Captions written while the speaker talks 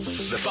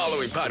The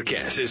following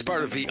podcast is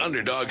part of the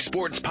Underdog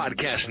Sports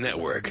Podcast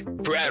Network.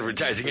 For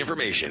advertising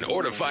information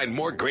or to find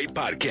more great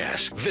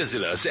podcasts,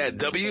 visit us at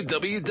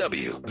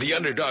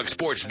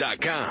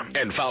www.theunderdogsports.com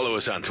and follow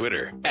us on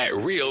Twitter at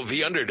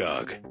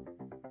RealTheUnderdog.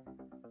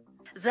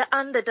 The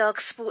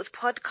Underdog Sports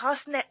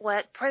Podcast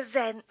Network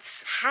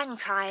presents Hang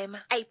Time,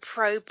 a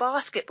pro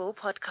basketball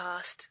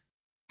podcast.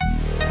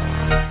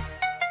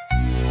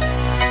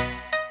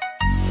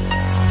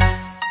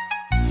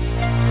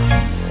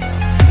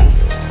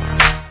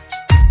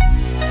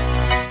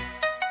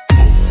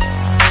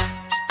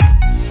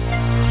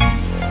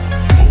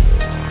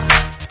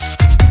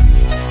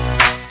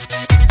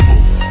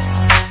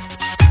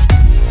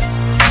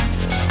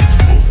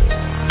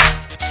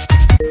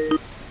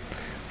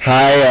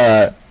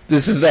 Hi,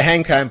 this is the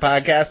Hang Time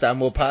Podcast. I'm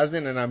Will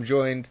Posnan, and I'm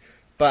joined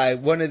by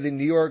one of the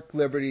New York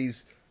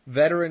Liberty's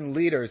veteran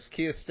leaders,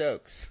 Kia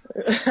Stokes.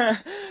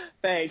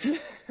 Thanks.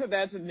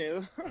 That's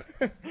new.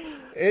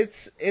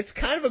 It's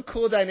kind of a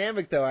cool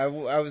dynamic, though.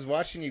 I was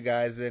watching you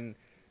guys, and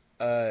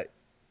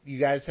you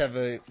guys have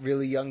a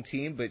really young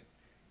team, but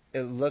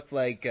it looked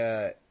like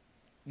it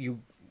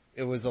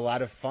was a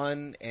lot of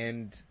fun,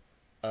 and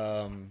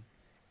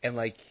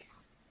like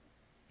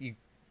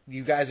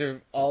you guys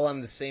are all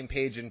on the same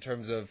page in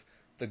terms of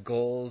the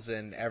goals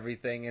and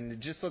everything, and it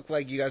just looked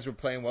like you guys were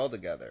playing well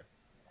together.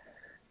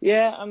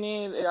 Yeah, I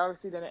mean, it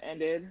obviously didn't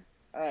end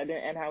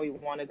how we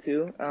wanted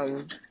to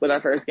with our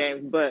first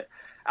game, but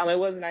it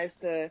was nice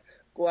to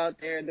go out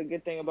there. The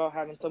good thing about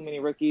having so many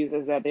rookies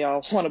is that they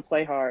all want to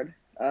play hard,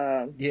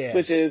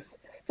 which is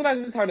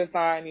sometimes it's hard to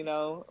find,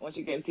 once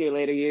you get into your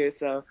later years.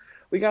 So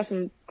we got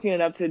some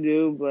cleaning up to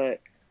do,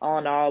 but all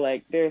in all,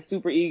 like, they're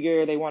super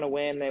eager. They want to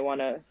win. They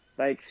want to,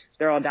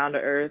 they're all down to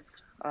earth.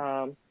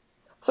 So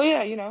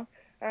yeah,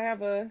 I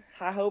have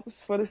high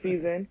hopes for the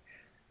season.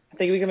 I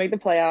think we can make the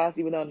playoffs,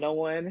 even though no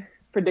one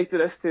predicted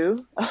us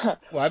to. Well,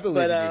 I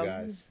believe in you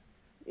guys.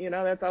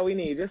 That's all we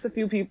need. Just a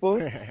few people,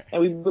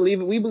 and we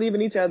believe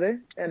in each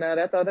other, and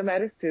that's all that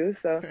matters too.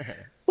 So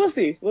we'll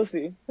see.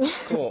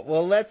 Cool.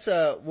 Well, let's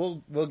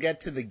we'll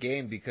get to the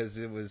game because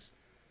it was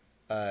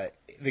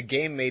the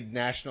game made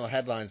national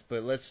headlines.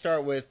 But let's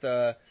start with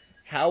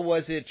how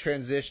was it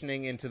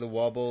transitioning into the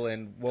Wubble,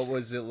 and what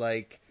was it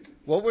like?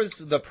 What was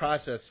the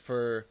process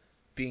for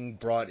being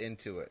brought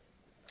into it?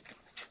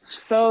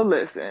 So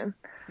listen,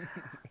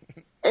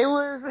 it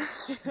was,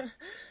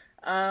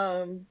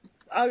 I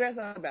guess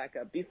I'll back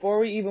up. Before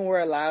we even were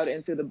allowed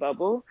into the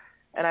bubble,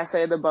 and I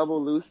say the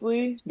bubble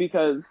loosely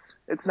because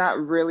it's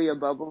not really a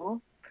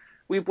bubble.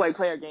 We play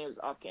our games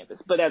off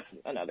campus, but that's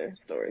another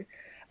story.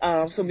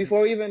 So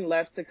before we even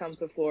left to come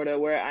to Florida,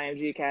 we're at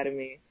IMG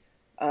Academy,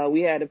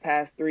 we had to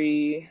pass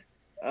 3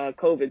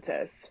 COVID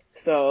tests.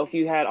 So if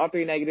you had all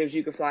 3 negatives,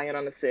 you could fly in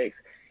on the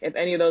 6th. If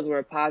any of those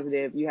were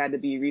positive, you had to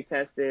be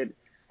retested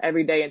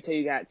every day until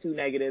you got 2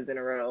 negatives in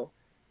a row,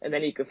 and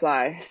then you could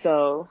fly.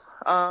 So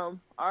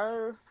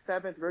our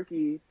 7th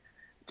rookie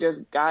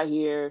just got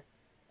here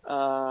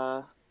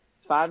 5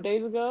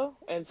 days ago,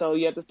 and so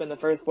you have to spend the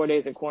first 4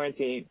 days in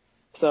quarantine.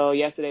 So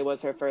yesterday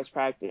was her first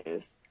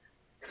practice.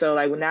 So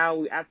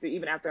now,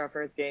 after our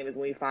first game is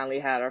when we finally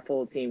had our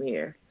full team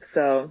here.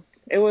 So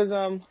it was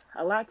a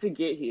lot to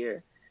get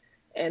here,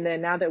 and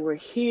then now that we're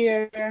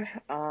here,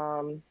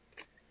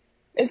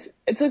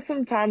 it took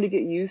some time to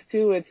get used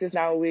to. It's just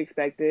not what we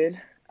expected.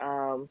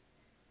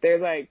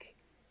 There's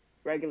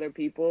regular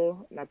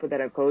people, and I put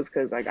that in quotes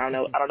because I don't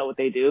know what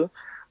they do,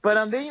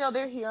 but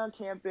they're here on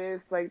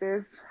campus.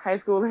 There's high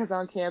schoolers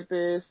on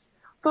campus,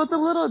 so it's a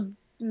little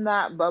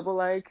not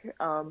bubble in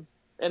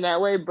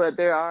that way, but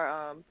there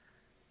are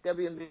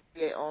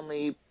WNBA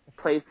only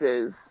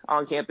places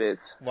on campus.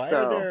 Why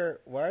are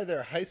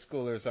there high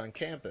schoolers on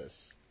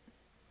campus?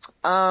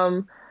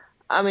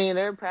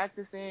 They're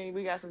practicing.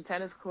 We got some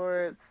tennis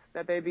courts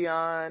that they be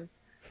on.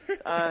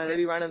 They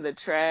be running the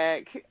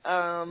track.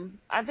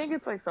 I think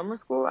it's summer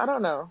school. I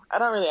don't know. I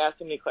don't really ask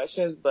too many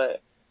questions,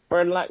 but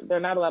they're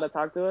not allowed to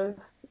talk to us,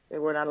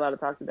 and we're not allowed to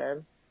talk to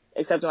them,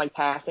 except in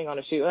passing on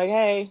a shoot.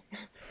 Hey.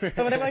 So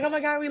they're like, oh my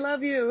God, we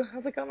love you. I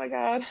was like, oh my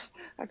God,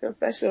 I feel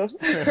special.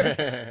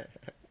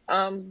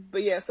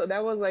 But yeah, so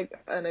that was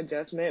an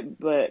adjustment,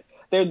 but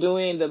they're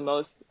doing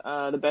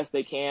the best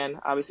they can.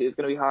 Obviously, it's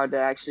going to be hard to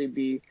actually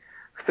be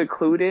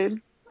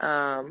secluded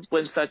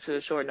with such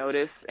a short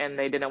notice, and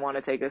they didn't want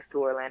to take us to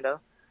Orlando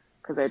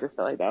because they just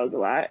felt like that was a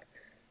lot.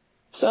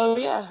 So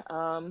yeah,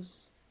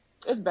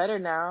 it's better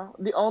now.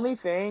 The only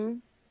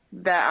thing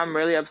that I'm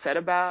really upset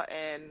about,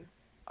 and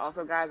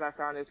also guys, I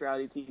saw on this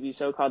reality TV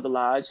show called The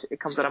Lodge. It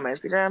comes out on my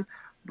Instagram,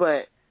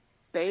 but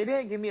they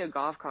didn't give me a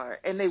golf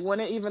cart, and they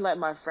wouldn't even let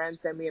my friend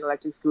send me an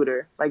electric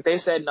scooter. They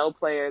said no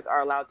players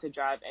are allowed to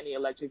drive any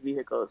electric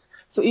vehicles.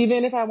 So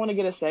even if I want to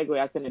get a Segway,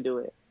 I couldn't do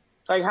it.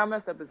 How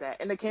messed up is that?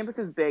 And the campus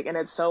is big, and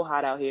it's so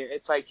hot out here.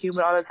 It's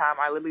humid all the time.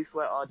 I literally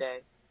sweat all day.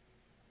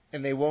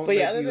 And they won't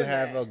let you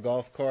have a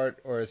golf cart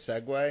or a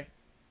Segway?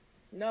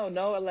 No,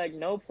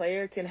 no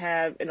player can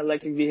have an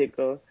electric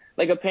vehicle.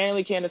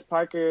 Apparently Candace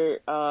Parker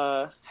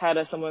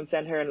had someone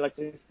send her an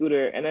electric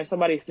scooter, and then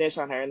somebody snitched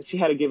on her, and she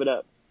had to give it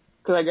up.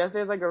 Because I guess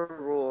there's like a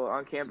rule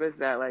on campus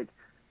that like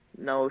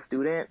no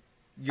student.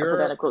 I put that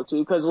You're in quotes too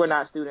because we're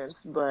not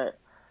students, but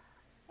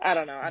I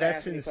don't know. I didn't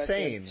That's ask any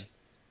questions. insane.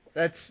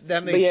 That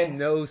But makes yeah,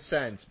 no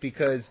sense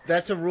because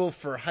that's a rule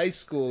for high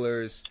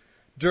schoolers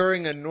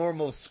during a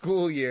normal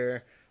school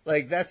year.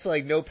 Like that's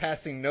like no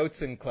passing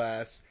notes in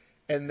class.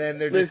 And then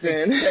they're just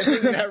listen.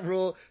 extending that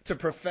rule to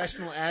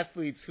professional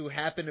athletes who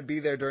happen to be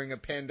there during a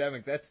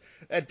pandemic.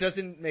 That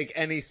doesn't make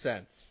any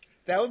sense.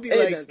 That would be It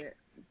like doesn't.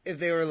 if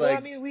they were Well, I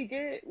like, mean,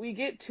 we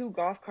get 2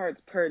 golf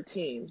carts per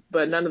team,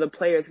 but none of the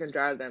players can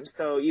drive them.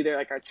 So either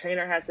like our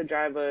trainer has to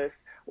drive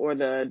us, or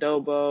the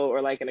dobo,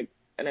 or like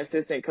an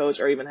assistant coach,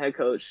 or even head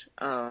coach.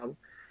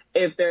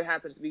 If there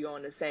happens to be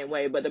going the same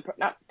way, but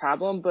not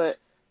problem, but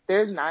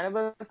there's 9 of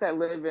us that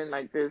live in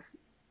like this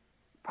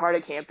part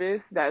of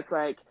campus that's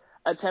like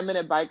a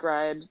 10-minute bike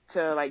ride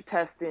to like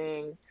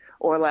testing,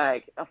 or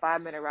like a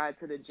 5-minute ride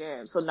to the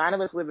gym. So 9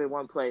 of us live in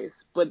one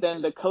place, but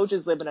then the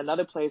coaches live in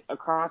another place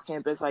across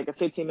campus, like a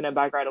 15-minute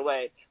bike ride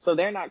away. So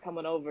they're not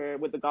coming over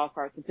with the golf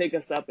carts to pick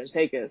us up and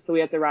take us. So we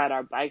have to ride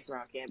our bikes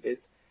around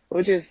campus,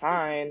 which is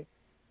fine,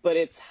 but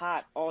it's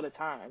hot all the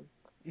time.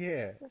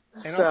 yeah.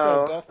 And also,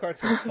 So golf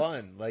carts are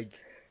fun. Like,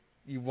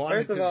 you wanted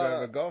first of to drive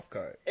a all, golf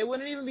cart. it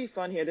wouldn't even be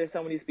fun here. There's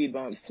so many speed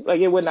bumps. Like,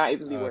 it would not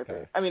even be worth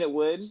Okay. it. I mean, it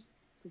would,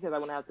 because I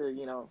wouldn't have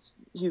to,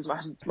 use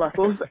my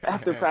muscles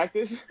after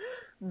practice.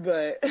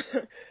 But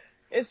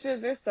it's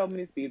just, there's so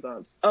many speed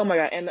bumps. Oh my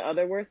God. And the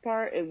other worst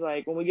part is,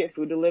 like, when we get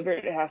food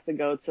delivered, it has to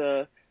go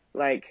to,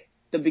 like,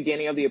 the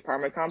beginning of the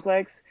apartment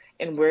complex.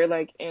 And we're,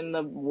 like, in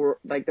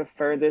the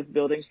furthest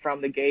building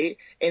from the gate.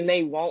 And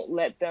they won't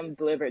let them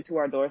deliver it to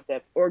our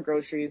doorstep, or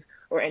groceries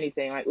or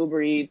anything, like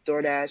Uber Eats,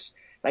 DoorDash.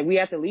 Like, we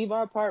have to leave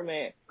our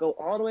apartment, go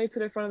all the way to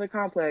the front of the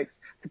complex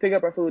to pick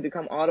up our food, to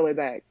come all the way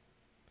back.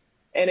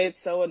 And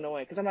it's so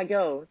annoying because I'm like,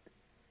 yo,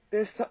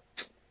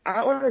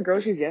 I ordered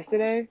groceries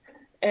yesterday,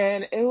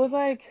 and it was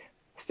like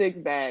 6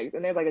 bags,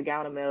 and there's like a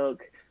gallon of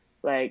milk,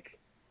 like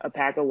a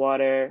pack of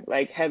water,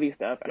 like heavy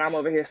stuff. And I'm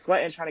over here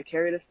sweating trying to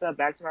carry this stuff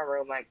back to my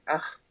room. Like,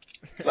 ugh.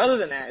 But other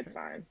than that, it's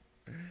fine.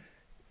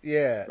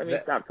 Yeah. Let me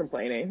stop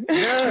complaining.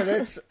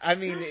 No, I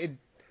mean,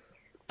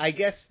 I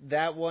guess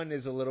that one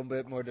is a little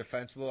bit more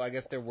defensible. I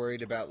guess they're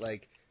worried about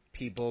like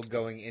people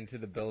going into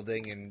the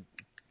building and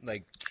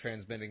like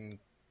transmitting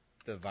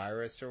the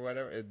virus or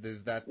whatever.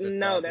 Is that the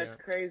No, thought that's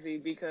behind? crazy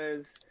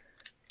because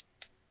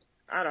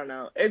I don't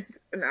know.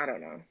 I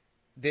don't know. I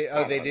They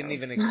don't didn't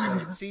even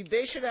explain it. know. See,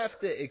 they should have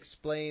to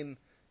explain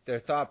their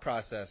thought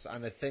process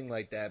on a thing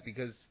like that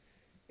because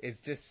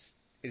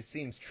it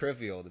seems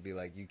trivial to be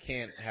like you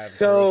can't have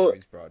So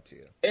groceries brought to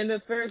you.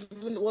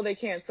 well, they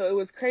can. So it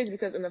was crazy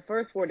because in the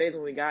first 4 days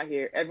when we got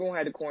here, everyone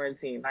had to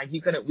quarantine. Like,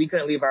 we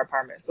couldn't leave our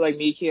apartment. So like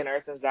me, Kia,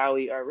 Nurse, and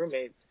Zowie are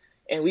roommates,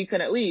 and we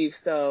couldn't leave.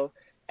 So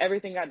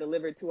everything got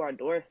delivered to our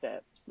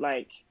doorstep.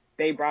 Like,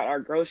 they brought our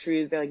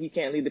groceries. They're like, you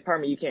can't leave the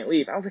apartment. You can't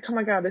leave. I was like, oh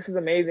my God, this is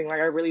amazing. Like,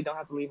 I really don't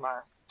have to leave my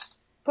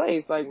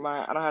place. Like,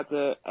 I don't have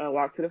to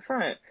walk to the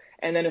front.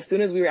 And then as soon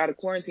as we were out of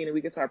quarantine and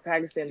we could start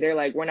practicing, they're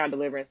like, we're not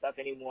delivering stuff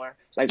anymore.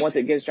 Like, once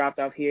it gets dropped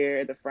off here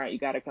at the front, you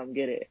got to come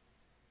get it.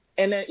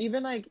 And then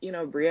even like,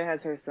 Bria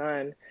has her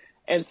son.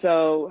 And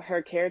so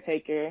her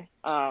caretaker,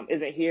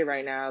 isn't here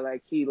right now.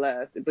 Like, he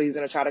left, but he's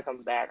going to try to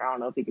come back. I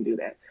don't know if he can do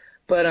that.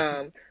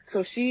 But,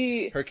 so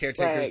she, Her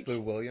caretaker is like,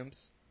 Lou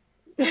Williams.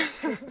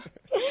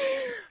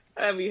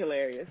 that'd be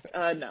hilarious.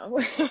 No.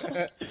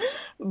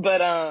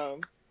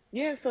 But,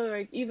 yeah, so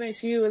like, even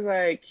she was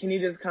like, can you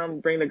just come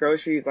bring the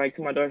groceries like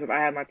to my doorstep? I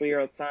have my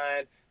 3-year-old son.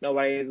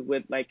 Nobody is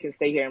can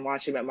stay here and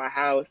watch him at my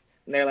house.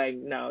 And they're like,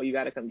 no, you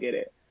got to come get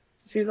it.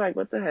 She's like,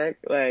 what the heck?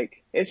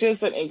 Like, it's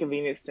just an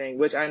inconvenience thing,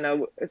 which I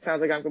know it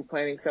sounds like I'm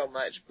complaining so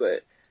much,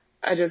 but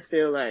I just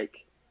feel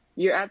like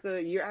you're at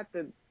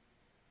the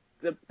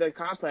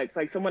complex.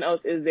 Like, someone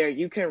else is there.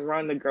 You can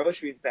run the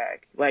groceries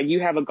back. Like,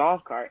 you have a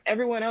golf cart.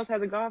 Everyone else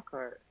has a golf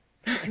cart.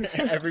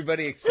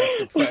 Everybody except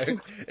the players.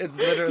 It's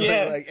literally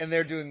Yeah. like, and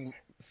they're doing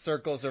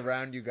circles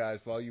around you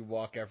guys while you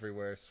walk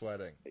everywhere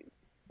sweating.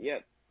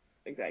 Yep.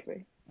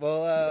 Exactly.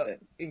 Well, But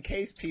in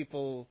case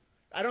people,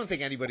 I don't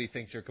think anybody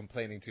thinks you're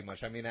complaining too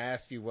much. I mean, I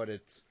asked you what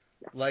it's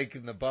like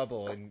in the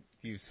bubble, and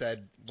you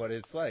said what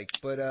it's like.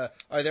 But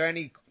are there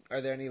any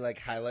like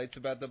highlights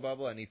about the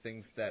bubble? Any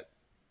things that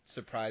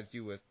surprised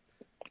you with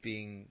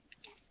being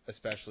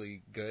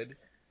especially good?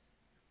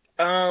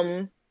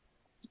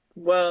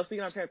 Well,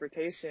 speaking of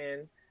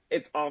transportation,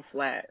 it's all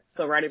flat.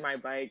 So riding my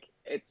bike,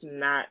 it's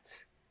not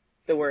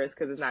the worst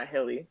because it's not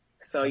hilly.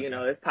 So, Okay.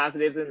 there's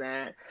positives in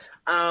that.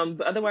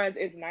 But otherwise,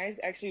 it's nice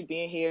actually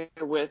being here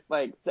with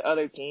like the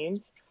other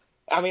teams.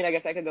 I mean, I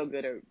guess I could go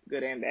good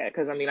and bad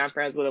because I mean, I'm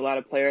friends with a lot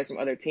of players from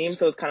other teams,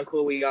 so it's kind of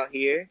cool we all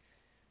here.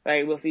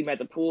 Like, we'll see them at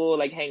the pool,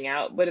 like, hang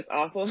out. But it's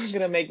also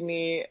gonna make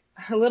me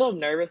a little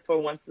nervous for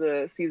once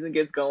the season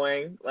gets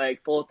going,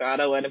 like, full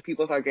throttle, and if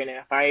people start getting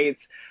in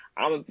fights.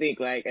 I'm gonna think,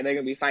 like, are there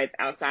gonna be fights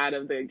outside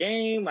of the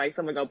game? Like,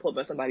 someone gonna pull up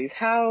at somebody's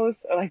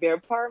house or, like, their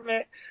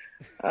apartment?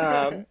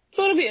 So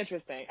it'll be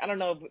interesting. I don't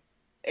know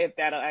if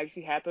that'll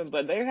actually happen,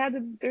 but there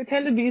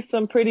tend to be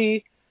some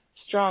pretty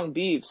strong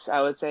beefs,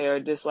 I would say, or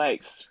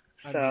dislikes.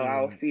 So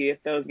I'll see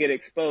if those get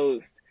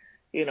exposed,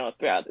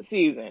 throughout the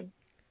season.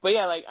 But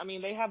yeah,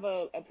 they have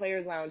a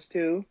players lounge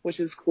too, which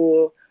is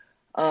cool.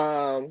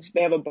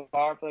 They have a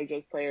bar for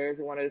just players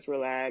who want to just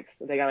relax.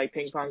 They got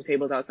ping pong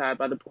tables outside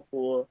by the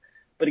pool,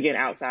 but again,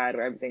 outside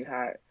where everything's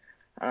hot.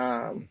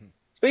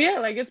 But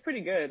yeah, it's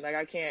pretty good.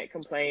 I can't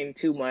complain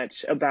too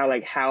much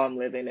about how I'm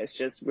living. It's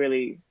just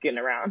really getting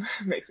around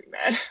makes me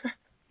mad.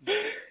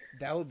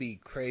 That would be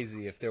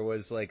crazy if there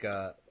was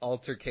a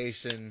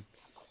altercation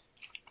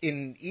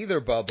in either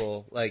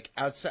bubble,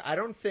 outside. I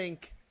don't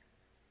think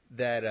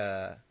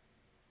that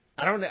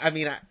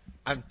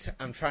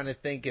I'm trying to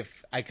think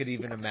if I could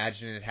even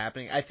imagine it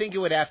happening. I think it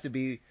would have to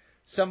be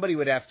somebody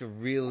would have to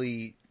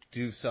really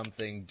do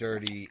something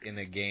dirty in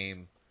a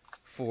game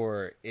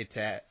for it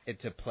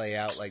to play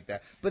out like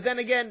that. But then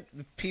again,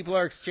 people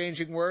are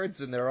exchanging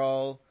words and they're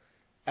all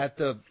at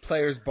the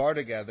players' bar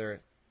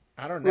together.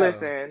 I don't know.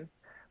 Listen,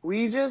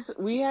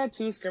 we had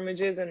 2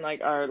 scrimmages in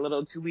our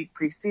little 2-week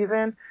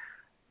preseason,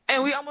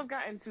 and we almost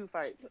got in 2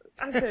 fights.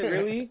 I said,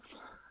 really?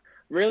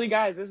 Really,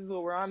 guys, this is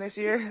what we're on this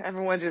year?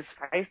 Everyone's just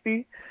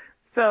feisty?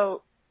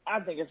 So I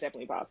think it's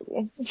definitely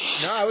possible.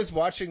 No, I was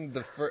watching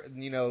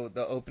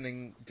the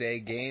opening day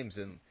games,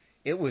 and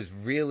it was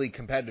really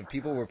competitive.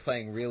 People were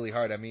playing really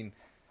hard. I mean,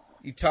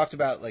 you talked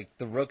about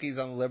the rookies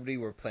on the Liberty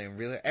were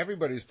playing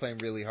everybody was playing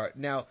really hard.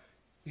 Now,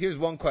 here's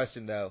one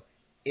question though.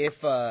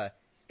 If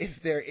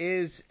there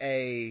is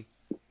a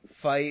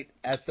fight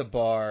at the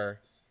bar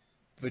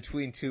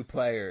between 2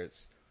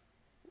 players,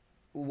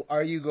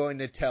 are you going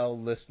to tell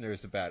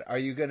listeners about it? Are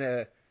you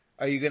gonna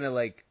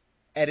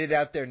edit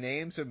out their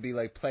names and be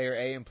player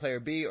A and player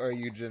B, or are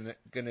you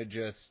gonna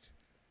just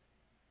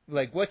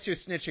what's your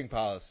snitching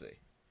policy?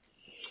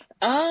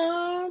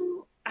 I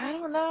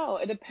don't know.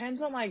 It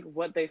depends on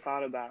what they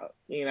thought about.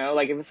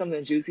 If it's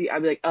something juicy,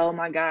 I'd be oh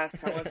my gosh,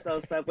 so and so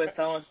slept with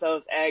so and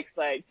so's ex,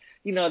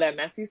 that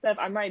messy stuff.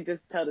 I might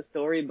just tell the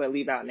story but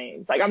leave out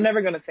names. I'm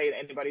never gonna say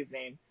anybody's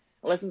name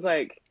unless it's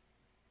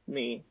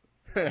me.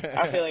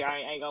 I feel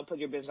I ain't gonna put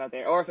your business out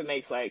there, or if it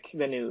makes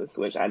the news,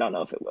 which I don't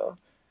know if it will.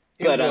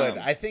 It would.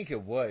 I think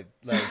it would.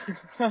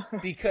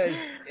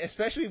 Because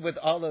especially with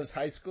all those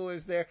high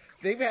schoolers there,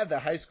 they've had the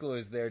high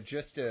schoolers there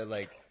just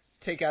to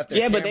take out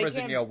their cameras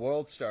and yell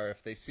World Star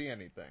if they see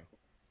anything.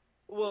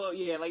 Well,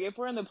 yeah, if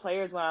we're in the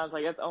players lounge,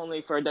 that's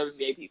only for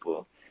WNBA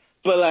people.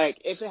 But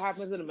if it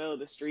happens in the middle of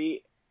the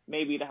street,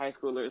 maybe the high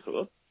schoolers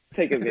will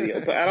take a video.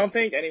 But I don't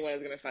think anyone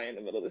is gonna fight in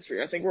the middle of the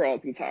street. I think we're all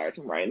too tired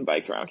from riding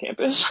bikes around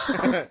campus.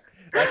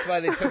 That's why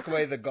they took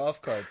away the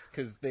golf carts,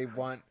 because they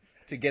want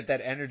to get that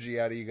energy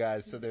out of you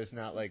guys, so there's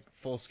not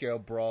full scale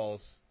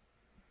brawls.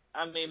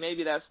 I mean,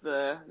 maybe that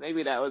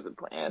was the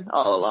plan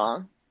all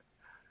along.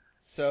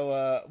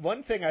 So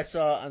one thing I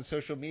saw on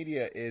social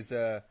media is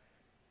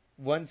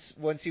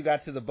once you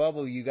got to the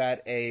bubble, you got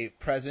a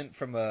present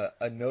from a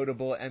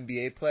notable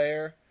NBA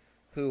player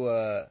who.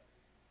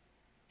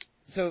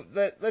 So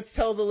let's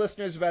tell the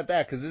listeners about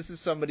that, because this is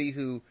somebody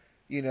who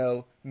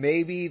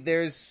maybe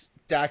there's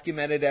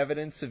documented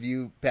evidence of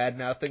you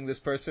bad-mouthing this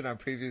person on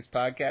previous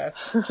podcasts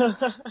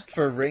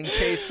for ring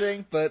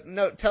chasing, but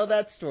no, tell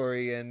that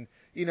story and,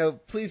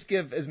 please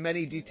give as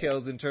many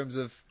details in terms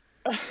of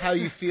how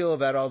you feel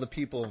about all the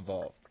people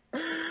involved.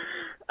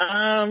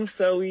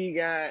 So we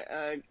got,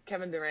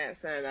 Kevin Durant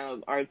sent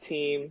our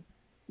team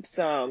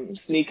some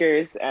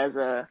sneakers as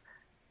I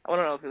don't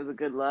know if it was a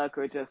good luck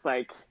or just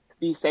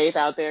be safe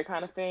out there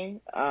kind of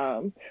thing.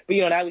 But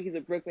that week he's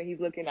at Brooklyn,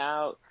 he's looking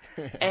out.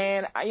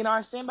 And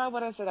I stand by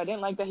what I said. I didn't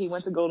like that he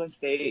went to Golden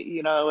State.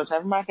 It was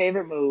never my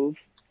favorite move,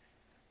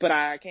 but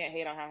I can't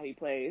hate on how he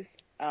plays.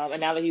 And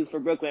now that he's for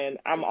Brooklyn,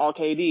 I'm all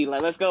KD.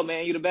 Let's go,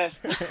 man. You the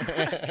best.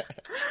 But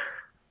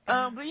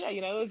yeah,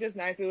 it was just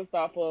nice. It was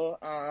thoughtful.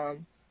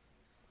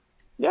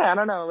 Yeah, I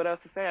don't know what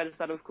else to say. I just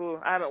thought it was cool.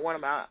 I haven't worn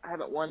them out. I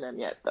haven't worn them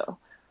yet though.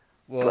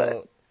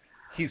 Well,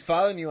 he's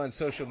following you on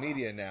social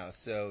media now,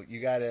 so you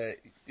gotta.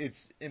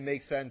 It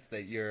makes sense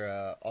that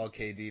you're all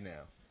KD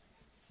now.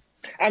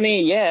 I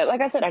mean, yeah,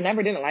 like I said, I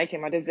never didn't like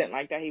him. I just didn't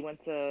like that he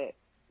went to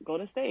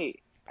Golden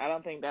State. I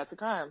don't think that's a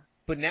crime.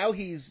 But now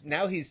he's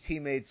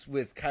teammates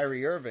with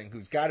Kyrie Irving,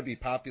 who's got to be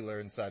popular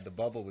inside the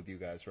bubble with you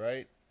guys,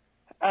 right?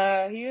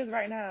 He is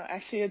right now.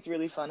 Actually, it's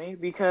really funny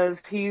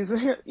because he's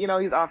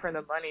offering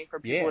the money for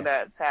people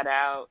that sat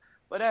out,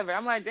 whatever.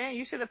 I'm like, dang,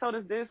 you should have told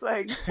us this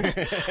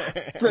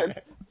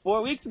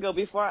 4 weeks ago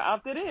before I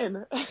opted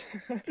in.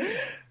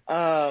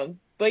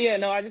 But yeah,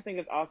 no, I just think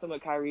it's awesome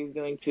what Kyrie's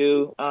doing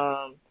too.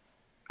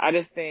 I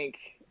just think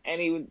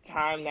any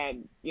time that,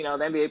 the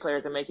NBA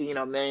players are making,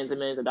 millions and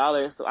millions of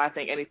dollars. So I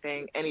think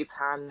any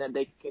time that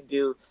they can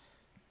do,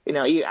 even,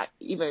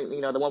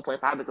 the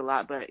 1.5 is a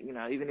lot, but,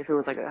 even if it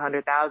was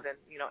 100,000,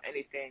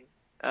 anything,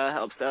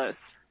 helps us.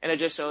 And it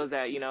just shows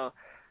that,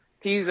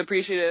 he's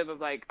appreciative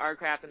of our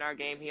craft and our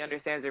game. He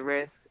understands the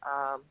risk.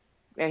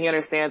 And he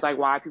understands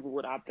why people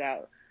would opt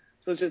out.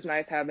 So it's just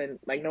nice having,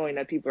 knowing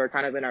that people are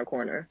kind of in our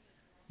corner.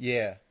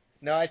 Yeah.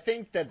 No, I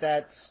think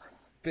that's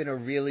been a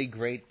really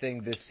great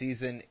thing this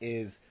season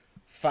is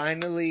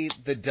finally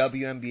the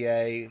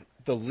WNBA,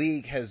 the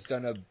league has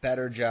done a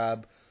better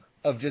job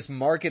of just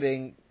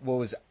marketing what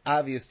was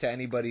obvious to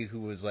anybody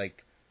who was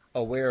like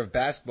aware of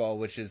basketball,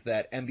 which is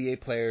that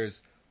NBA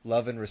players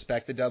love and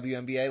respect the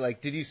WNBA.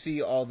 Like, did you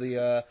see all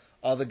the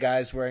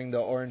guys wearing the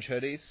orange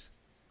hoodies?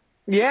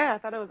 Yeah, I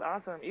thought it was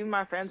awesome. Even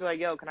my friends were like,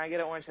 "Yo, can I get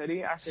an orange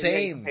hoodie?" I said, "Yeah,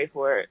 you can Same. pay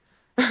for it."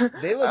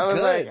 They look I was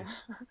good. like,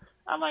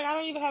 I'm like, I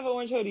don't even have an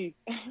orange hoodie.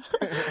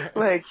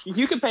 Like,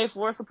 you can pay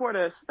for it, support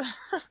us.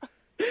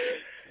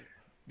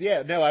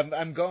 Yeah, no,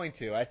 I'm going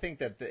to. I think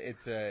that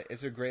it's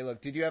a great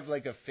look. Did you have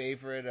like a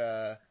favorite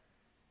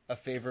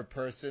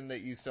person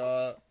that you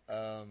saw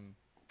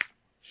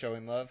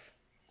showing love?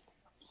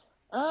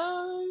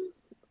 I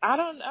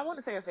want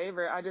to say a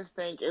favorite. I just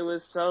think it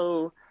was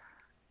so,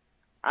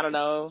 I don't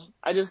know.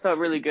 I just felt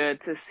really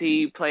good to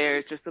see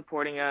players just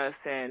supporting us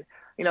and,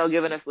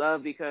 giving us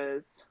love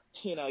because,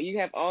 you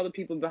have all the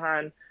people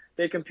behind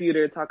their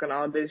computer talking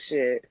all this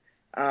shit,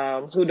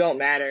 who don't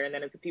matter. And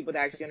then it's the people that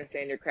actually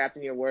understand your craft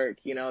and your work.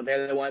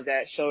 They're the ones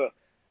that show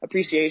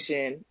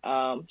appreciation.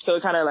 So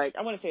it kind of like,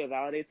 I want to say it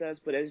validates us,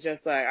 but it's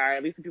just like, all right,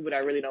 at least the people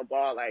that really know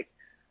ball, like,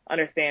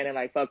 understand and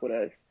like fuck with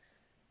us.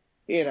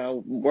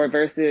 Or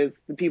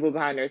versus the people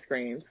behind their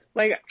screens.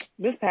 Like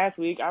this past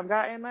week, I've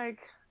gotten like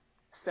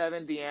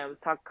 7 DMs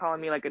calling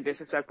me like a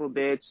disrespectful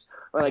bitch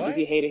or like What? if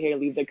you hate it here,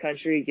 leave the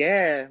country.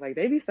 Yeah, like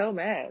they be so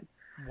mad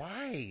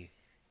Why?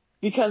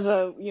 because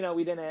of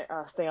we didn't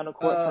stay on the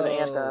court for the Oh,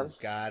 anthem.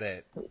 got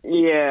it.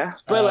 Yeah,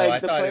 but Oh, I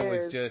like the thought it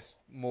was players. just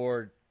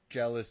more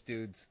jealous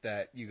dudes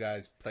that you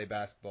guys play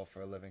basketball for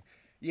a living.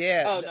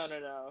 Yeah. Oh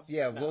no.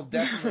 Yeah, No. we'll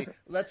definitely.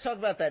 Let's talk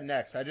about that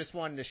next. I just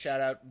wanted to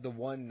shout out the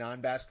one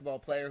non-basketball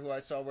player who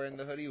I saw wearing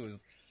the hoodie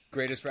was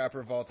greatest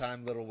rapper of all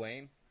time, Lil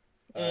Wayne.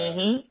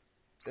 Mhm.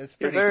 That's Yes,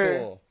 pretty sir.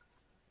 cool.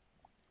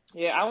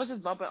 Yeah, I was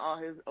just bumping all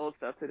his old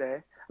stuff today.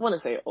 I want to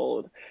say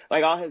old,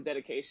 like all his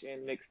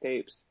dedication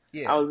mixtapes. I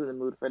Yeah. was in the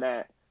mood for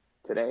that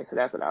today, so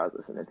that's what I was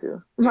listening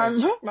to.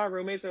 Yeah. My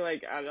roommates are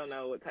like, I don't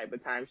know what type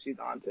of time she's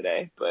on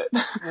today, but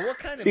Well, what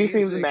kind of she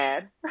seems music?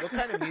 mad. What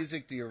kind of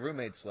music do your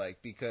roommates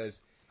like? Because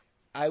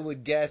I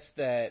would guess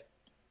that.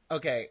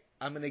 Okay,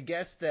 I'm gonna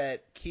guess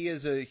that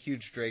Kia's a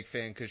huge Drake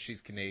fan because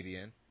she's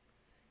Canadian,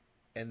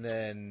 and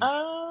then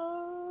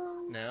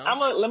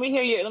no. Let me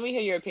hear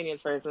your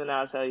opinions first, and then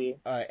I'll tell you.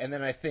 And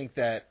then I think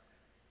that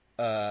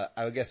I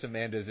would guess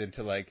Amanda's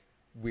into like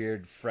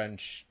weird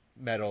French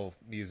metal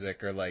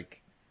music or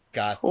like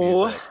goth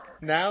music.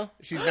 No,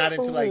 she's not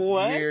into like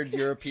What? weird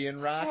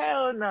European rock.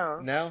 Hell no.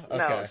 No, No.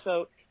 okay.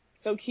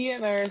 So Kia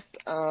Nurse,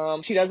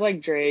 she does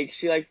like Drake.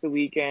 She likes The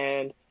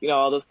Weeknd,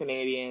 all those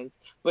Canadians.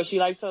 But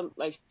she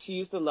she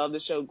used to love the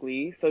show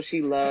Glee. So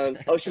she loves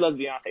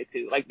Beyonce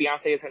too. Like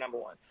Beyonce is her number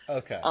one.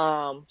 Okay.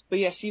 But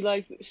yeah, she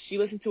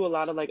listens to a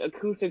lot of like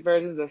acoustic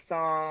versions of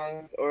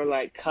songs or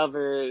like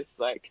covers,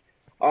 like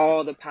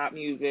all the pop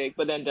music,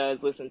 but then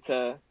does listen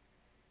to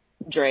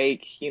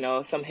Drake,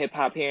 some hip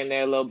hop here and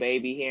there, Lil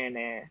Baby here and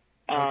there.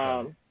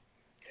 Okay.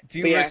 Do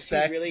But you yeah, she's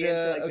respect really into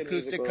the like the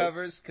acoustic musicals.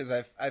 covers? Because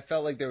I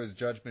felt like there was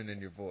judgment in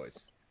your voice.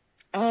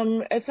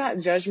 It's not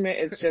judgment,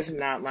 it's just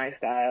not my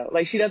style.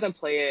 Like she doesn't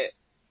play it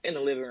in the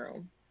living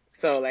room.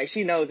 So like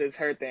she knows it's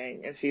her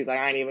thing and she's like,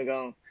 I ain't even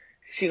going.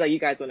 She's like, you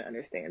guys wouldn't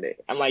understand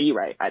it. I'm like, you're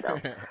right, I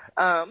don't.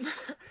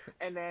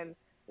 And then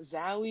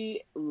Zowie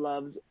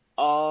loves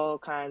all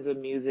kinds of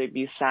music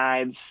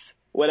besides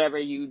whatever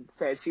you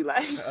said she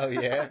likes. Oh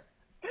yeah.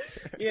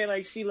 Yeah,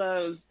 like she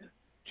loves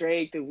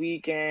Drake, The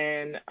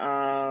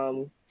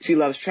Weeknd. She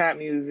loves trap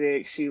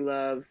music. She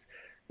loves,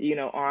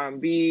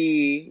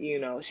 R&B.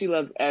 She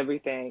loves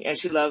everything, and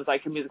she loves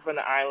like her music from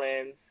the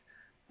islands.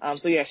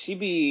 So yeah, she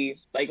be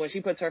like when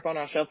she puts her phone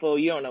on shuffle,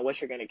 you don't know what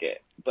you're gonna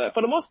get. But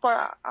for the most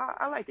part,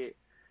 I like it.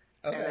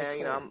 Okay, And then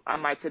cool.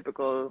 I'm my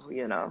typical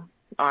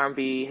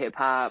R&B, hip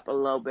hop, a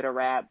little bit of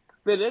rap.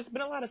 But it's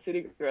been a lot of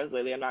city girls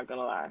lately. I'm not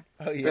gonna lie.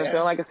 Oh Been yeah.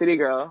 feeling like a city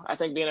girl. I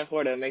think being in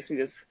Florida makes me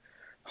just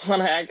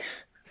wanna act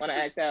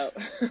out.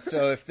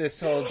 So if this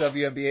whole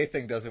WNBA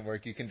thing doesn't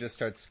work, you can just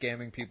start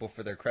scamming people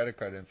for their credit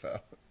card info.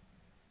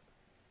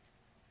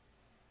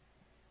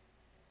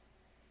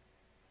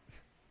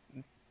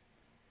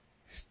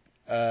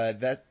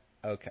 That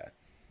okay.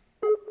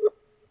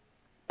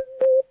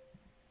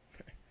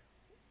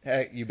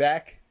 Hey, you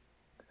back?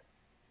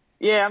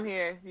 Yeah, I'm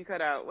here. You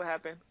cut out. What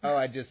happened? Oh,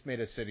 I just made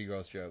a City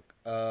Girls joke.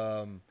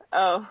 Oh.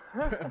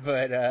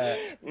 But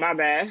My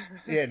bad.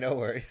 yeah, no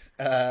worries.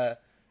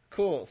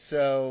 Cool.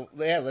 So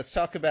yeah, let's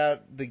talk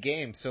about the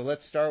game. So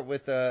let's start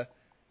with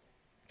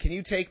can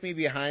you take me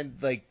behind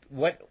like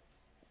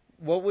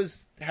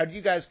how did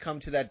you guys come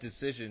to that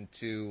decision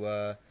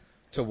to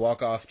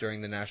walk off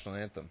during the national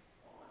anthem?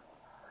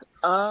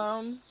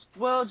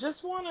 Well,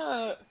 just want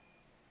to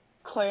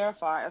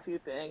clarify a few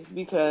things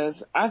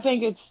because I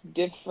think it's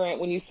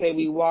different when you say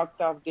we walked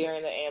off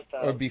during the Or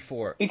anthem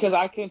before? because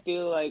I can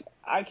feel like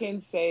I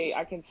can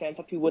sense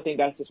some people think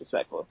that's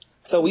disrespectful.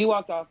 So we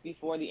walked off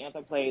before the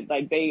anthem played.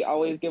 Like they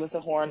always give us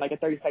a horn, like a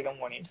 30-second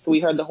warning. So we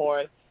heard the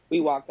horn,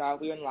 we walked off,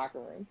 we were in the locker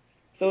room.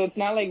 So it's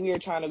not like we were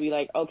trying to be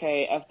like,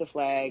 okay, F the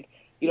flag,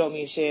 you don't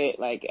mean shit,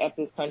 like F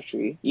this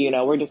country,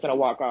 we're just gonna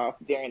walk off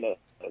during the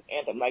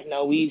anthem. Like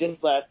no, we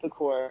just left the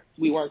court.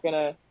 We weren't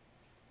gonna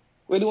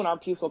we're doing our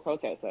peaceful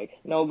protest. Like,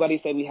 nobody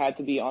said we had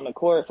to be on the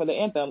court for the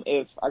anthem.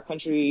 If our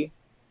country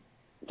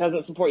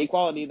doesn't support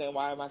equality, then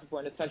why am I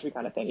supporting this country,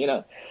 kind of thing, you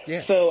know? Yeah.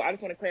 So I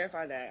just want to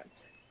clarify that.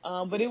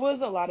 But it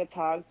was a lot of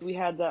talks. We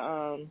had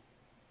the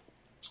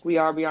We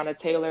Are Breonna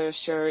Taylor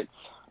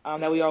shirts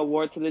that we all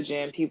wore to the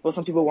gym.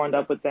 Some people warmed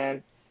up with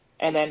them.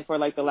 And then for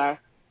like the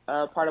last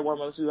part of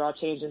warm-ups, we all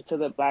changed into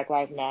the Black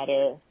Lives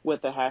Matter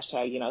with the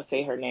hashtag, you know,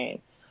 say her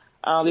name.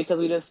 Because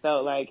we just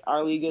felt like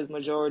our league is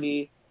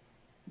majority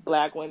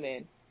Black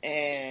women,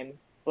 and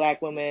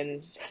Black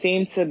women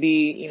seem to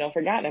be, you know,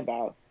 forgotten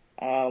about,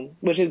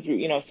 which is,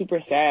 you know,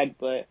 super sad.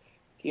 But,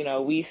 you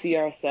know, we see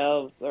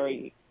ourselves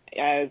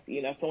as,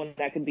 you know, someone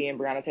that could be in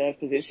Breonna Taylor's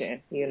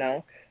position, you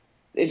know.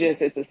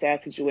 It's a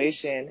sad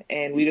situation,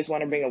 and we just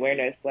want to bring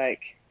awareness.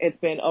 Like, it's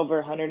been over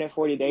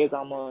 140 days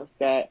almost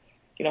that,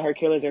 you know, her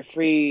killers are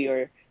free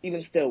or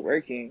even still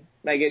working.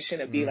 Like, it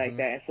shouldn't be like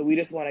that. So we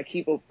just want to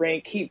keep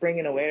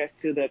bringing awareness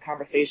to the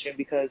conversation,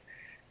 because,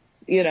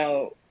 you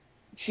know,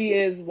 she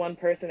is one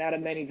person out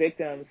of many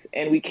victims,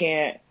 and we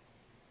can't,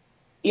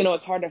 you know,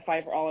 it's hard to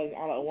fight for all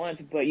at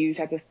once, but you just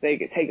have to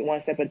take it one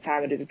step at a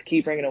time and just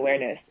keep bringing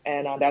awareness.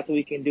 And that's what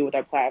we can do with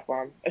our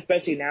platform,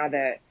 especially now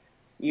that,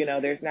 you know,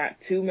 there's not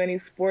too many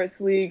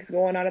sports leagues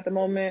going on at the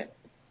moment.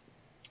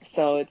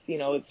 So it's, you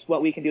know, it's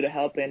what we can do to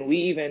help. And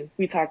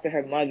we talked to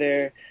her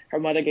mother. Her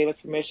mother gave us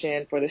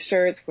permission for the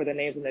shirts, for the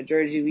names in the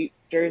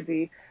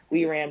jersey.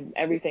 We ran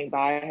everything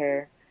by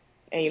her.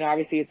 And, you know,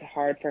 obviously it's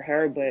hard for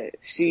her, but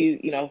she,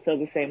 you know, feels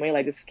the same way.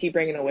 Like, just keep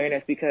bringing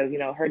awareness, because, you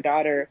know, her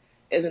daughter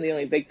isn't the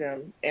only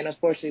victim, and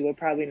unfortunately will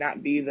probably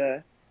not be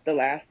the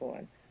last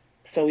one.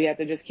 So we have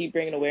to just keep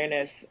bringing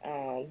awareness,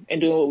 and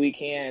doing what we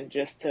can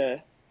just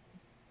to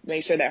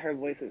make sure that her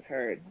voice is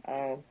heard.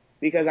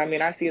 Because, I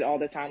mean, I see it all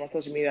the time on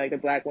social media. Like, the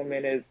Black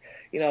woman is,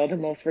 you know, the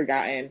most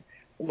forgotten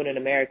woman in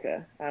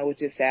America,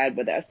 which is sad,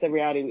 but that's the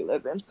reality we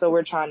live in. So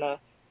we're trying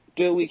to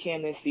do what we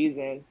can this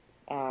season.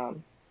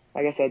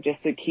 Like I said,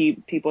 just to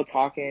keep people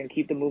talking,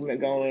 keep the movement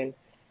going,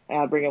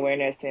 bring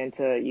awareness, and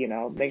to, you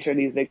know, make sure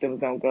these victims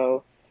don't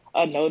go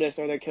unnoticed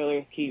or their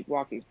killers keep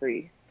walking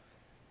free.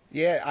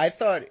 Yeah, I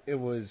thought it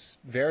was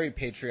very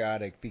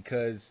patriotic,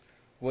 because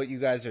what you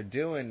guys are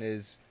doing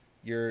is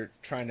you're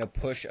trying to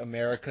push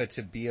America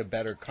to be a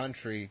better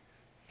country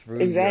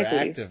through your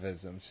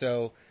activism.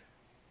 So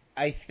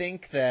I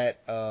think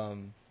that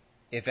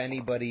if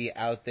anybody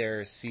out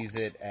there sees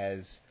it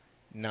as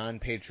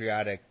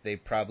non-patriotic, they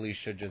probably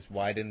should just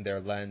widen their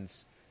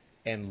lens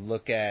and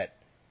look at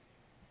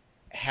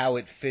how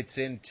it fits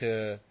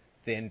into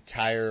the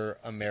entire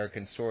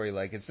American story.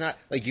 Like, it's not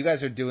like you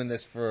guys are doing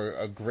this for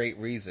a great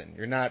reason.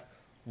 You're not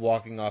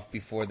walking off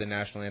before the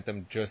national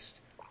anthem just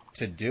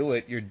to do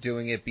it. You're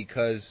doing it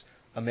because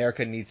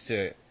America needs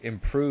to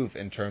improve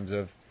in terms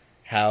of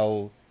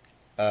how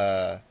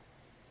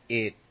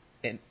it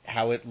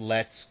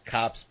lets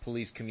cops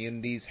police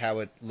communities, how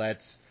it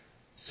lets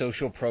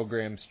social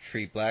programs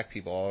treat Black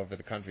people all over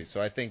the country.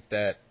 So I think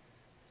that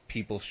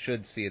people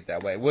should see it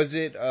that way. Was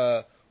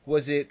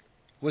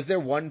there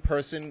one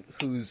person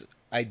whose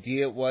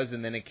idea it was,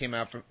 and then it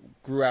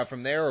grew out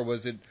from there, or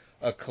was it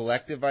a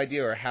collective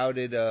idea, or how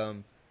did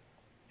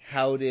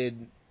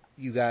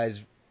you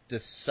guys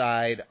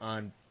decide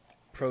on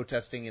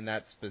protesting in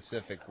that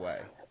specific way?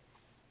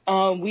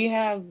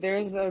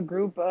 There's a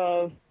group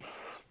of,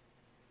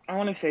 I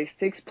want to say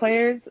 6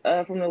 players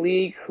from the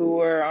league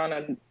who are on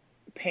a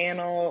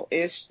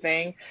panel-ish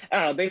thing. I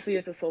don't know. Basically,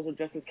 it's a social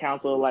justice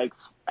council, like,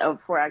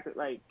 for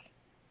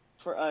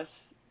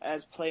us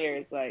as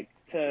players, like,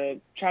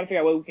 to try to figure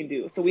out what we can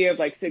do. So we have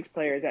like 6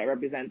 players that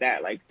represent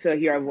that, like, to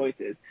hear our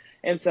voices.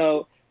 And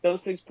so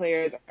those 6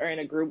 players are in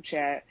a group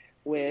chat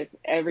with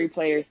every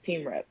player's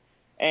team rep.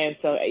 And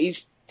so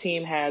each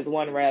team has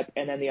one rep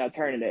and then the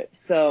alternative.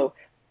 So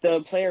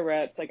the player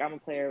reps, like, I'm a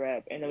player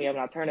rep, and then we have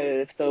an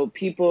alternative. So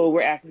people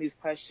were asking these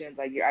questions,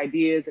 like, your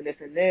ideas and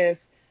this and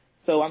this.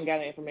 So I'm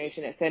gathering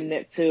information and sending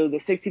it to the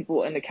 6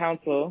 people in the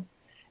council.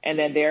 And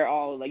then they're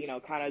all, like, you know,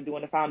 kind of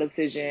doing the final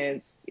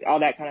decisions, all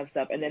that kind of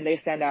stuff. And then they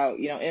send out,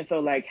 you know,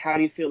 info like, how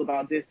do you feel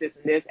about this, this,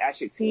 and this?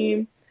 Ask your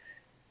team.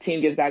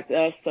 Team gets back to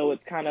us. So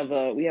it's kind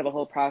of we have a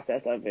whole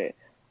process of it.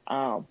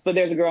 But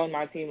there's a girl on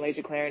my team,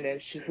 Laisha Clarendon,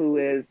 who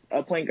is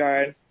a point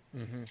guard.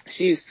 Mm-hmm.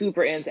 She's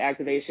super into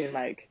activation,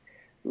 like,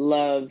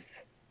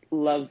 loves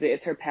it.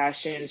 It's her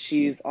passion.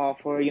 She's all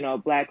for, you know,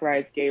 Black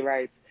rights, gay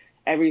rights,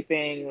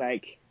 everything.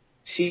 Like,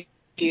 she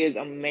is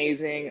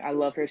amazing. I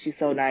love her. She's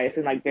so nice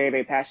and, like, very,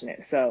 very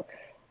passionate. So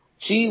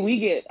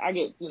I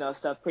get, you know,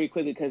 stuff pretty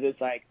quickly, because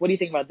it's like, what do you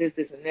think about this,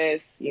 this, and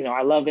this? You know,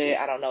 I love it.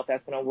 I don't know if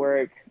that's going to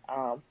work.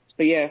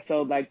 But yeah,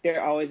 so, like,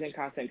 they're always in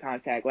constant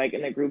contact. Like,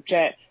 in the group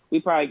chat,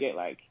 we probably get,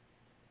 like,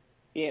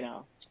 you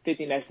know,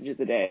 50 messages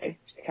a day,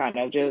 kind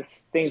of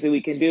just things that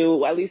we can do.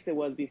 Well, at least it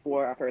was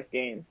before our first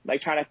game,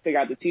 like, trying to figure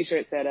out the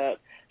t-shirt setup,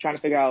 trying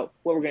to figure out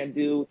what we're going to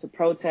do to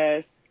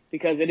protest,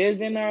 because it is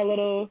in our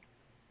little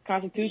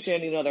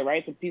constitution, you know, the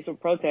right to peaceful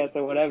protest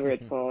or whatever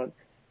it's called.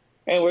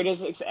 And we're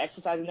just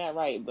exercising that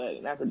right,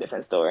 but that's a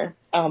different story.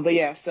 But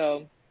yeah,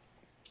 so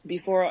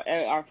before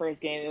our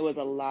first game, it was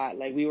a lot.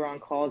 Like, we were on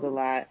calls a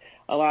lot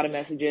of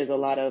messages, a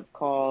lot of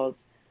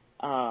calls.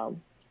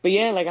 But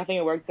yeah, like, I think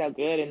it worked out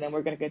good, and then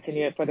we're going to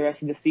continue it for the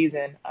rest of the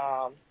season.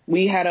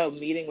 We had a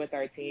meeting with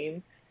our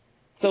team.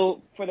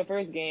 So for the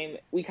first game,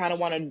 we kind of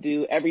want to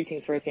do every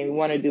team's first game. We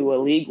want to do a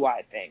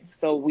league-wide thing.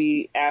 So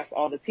we asked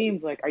all the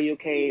teams, like, are you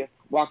okay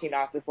walking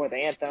off before the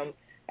anthem?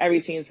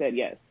 Every team said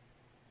yes.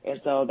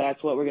 And so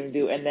that's what we're going to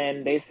do. And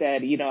then they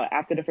said, you know,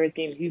 after the first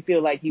game, if you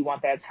feel like you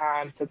want that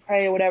time to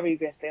pray or whatever, you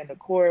can stay on the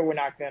court. We're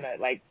not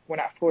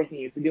forcing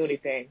you to do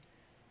anything.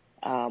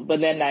 But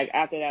then, like,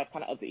 after that, it's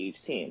kind of up to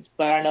each team.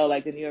 But I know,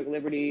 like, the New York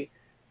Liberty,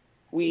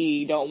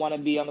 we don't want to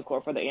be on the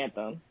court for the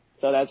anthem.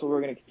 So that's what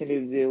we're going to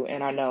continue to do.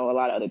 And I know a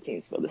lot of other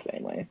teams feel the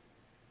same way.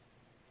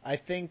 I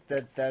think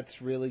that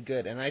that's really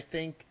good. And I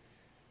think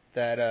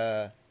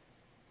that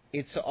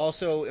it's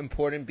also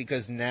important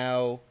because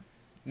now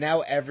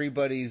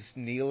everybody's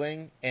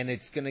kneeling, and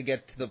it's going to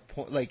get to the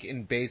point, like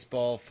in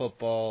baseball,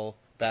 football,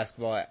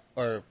 basketball,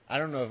 or I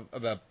don't know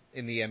about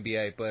in the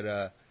NBA,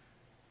 but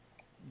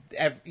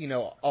you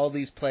know, all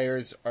these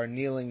players are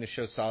kneeling to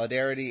show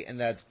solidarity, and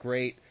that's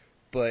great,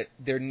 but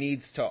there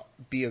needs to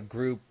be a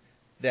group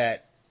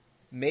that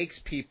makes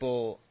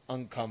people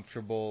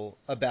uncomfortable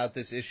about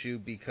this issue,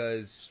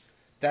 because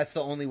that's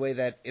the only way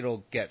that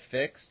it'll get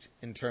fixed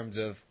in terms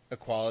of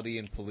equality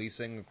and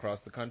policing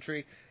across the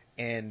country.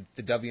 And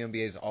the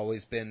WNBA has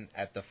always been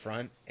at the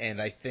front, and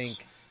I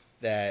think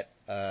that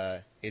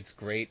it's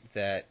great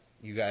that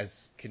you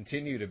guys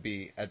continue to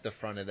be at the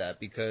front of that,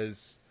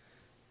 because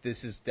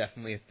this is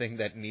definitely a thing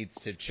that needs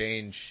to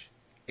change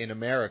in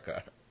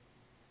America.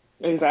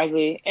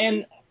 Exactly.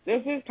 And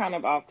this is kind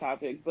of off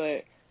topic,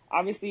 but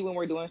obviously when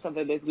we're doing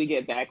something like this, we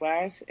get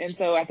backlash. And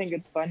so I think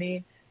it's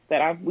funny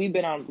that we've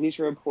been on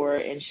Bleacher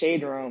Report and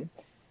Shade Room.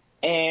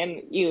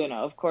 And, you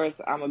know, of course,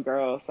 I'm a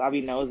girl, so I'll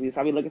be nosy. So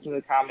I'll be looking through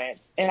the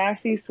comments. And I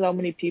see so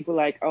many people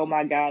like, oh,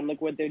 my God,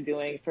 look what they're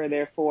doing for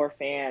their 4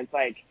 fans.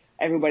 Like,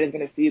 everybody's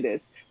going to see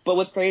this. But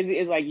what's crazy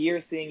is, like,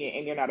 you're seeing it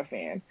and you're not a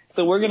fan.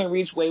 So we're going to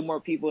reach way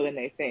more people than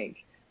they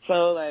think.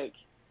 So, like,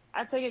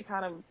 I take it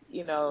kind of,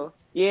 you know,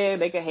 yeah,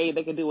 they could hate,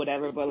 they could do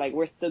whatever, but, like,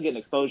 we're still getting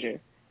exposure.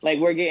 Like,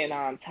 we're getting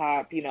on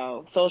top, you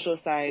know, social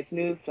sites,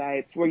 news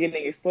sites. We're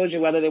getting exposure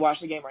whether they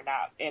watch the game or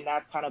not. And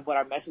that's kind of what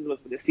our message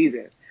was for this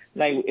season.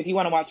 Like, if you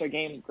want to watch our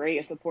game, great.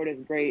 If support is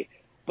great,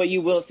 but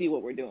you will see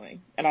what we're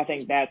doing. And I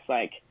think that's,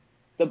 like,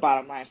 the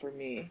bottom line for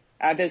me.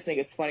 I just think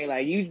it's funny,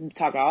 like, you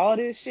talk all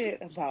this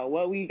shit about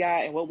what we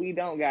got and what we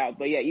don't got,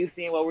 but yet you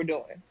seeing what we're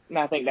doing. And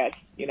I think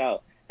that's, you know,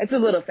 it's a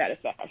little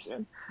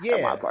satisfaction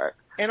on my part.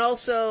 And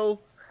also,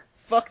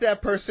 fuck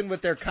that person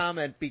with their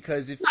comment,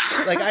 because if,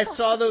 like, I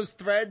saw those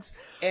threads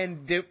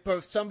and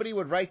somebody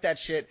would write that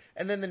shit,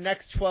 and then the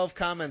next 12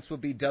 comments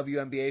would be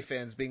WNBA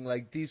fans being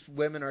like, these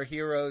women are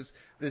heroes,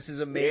 this is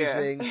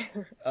amazing,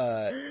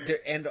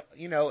 and,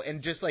 you know,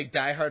 and just like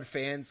diehard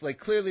fans, like,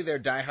 clearly they're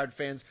diehard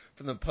fans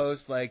from the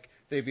post, like,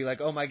 they'd be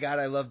like, oh my God,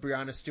 I love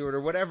Breonna Stewart,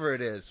 or whatever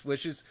it is,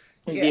 which is,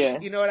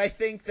 you know, and I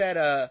think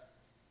that,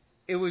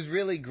 it was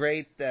really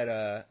great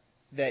that,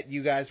 that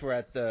you guys were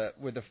at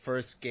the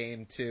first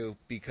game too,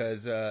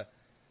 because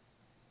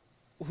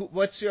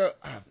what's your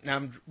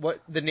what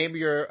the name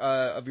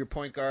of your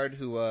point guard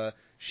who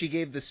she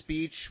gave the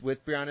speech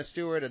with Breonna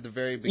Stewart at the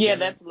very beginning? Yeah,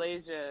 that's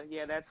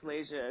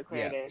Laysia.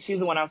 Clarendon. Yeah. She's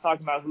the one I was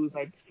talking about, who's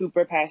like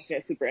super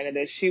passionate, super into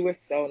this. She was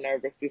so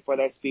nervous before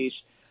that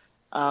speech,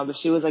 but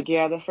she was like,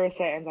 yeah, the first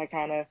sentence I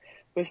kind of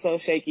was so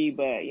shaky,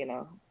 but you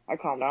know, I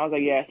calmed down. I was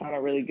like, yeah, it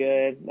sounded really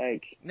good.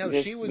 Like, no,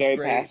 just she was very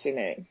great.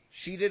 Passionate.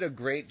 She did a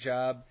great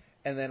job.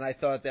 And then I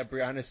thought that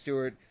Breonna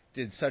Stewart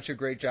did such a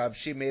great job.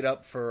 She made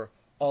up for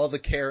all the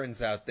Karens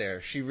out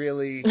there. She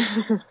really,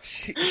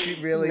 she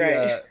really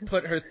right.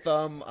 Put her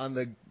thumb on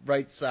the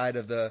right side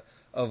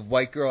of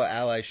white girl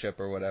allyship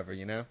or whatever,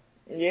 you know?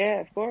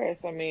 Yeah, of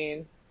course. I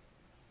mean,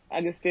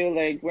 I just feel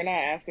like we're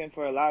not asking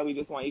for a lot. We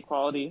just want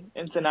equality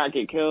and to not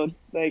get killed.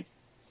 Like,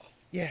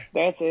 yeah,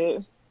 that's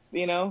it.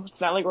 You know,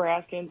 it's not like we're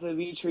asking to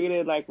be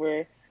treated like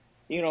we're,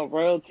 you know,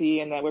 royalty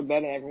and that we're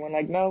better than everyone.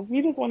 Like, no,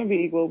 we just want to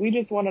be equal. We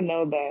just want to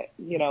know that,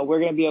 you know, we're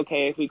going to be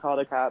okay if we call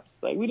the cops.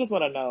 Like, we just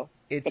want to know.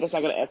 But it's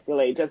not going to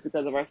escalate just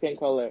because of our skin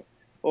color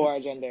or our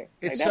gender.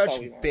 It's that's such all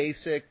we want.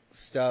 Basic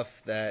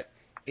stuff that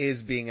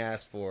is being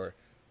asked for.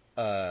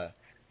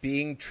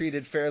 Being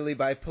treated fairly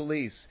by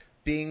police.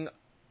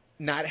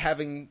 Not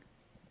having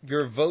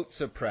your vote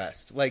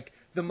suppressed. Like,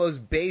 the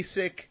most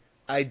basic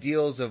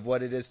ideals of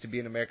what it is to be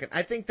an American.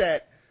 I think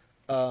that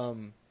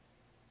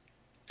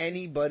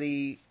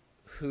anybody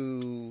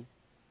who's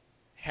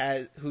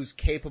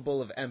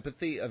capable of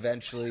empathy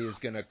eventually is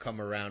going to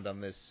come around on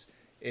this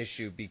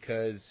issue,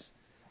 because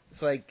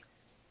it's like,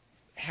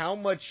 how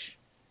much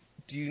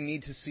do you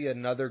need to see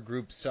another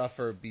group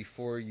suffer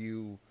before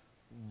you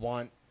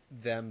want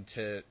them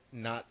to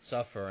not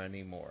suffer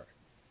anymore?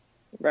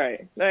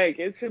 Right. Like,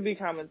 it should be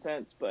common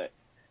sense, but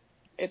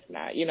it's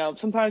not. You know,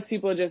 sometimes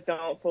people just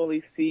don't fully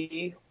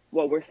see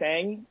what we're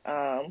saying,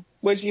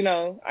 which, you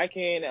know, I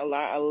can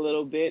allow a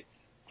little bit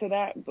to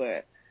that,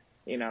 but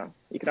you know,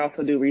 you can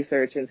also do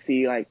research and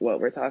see like what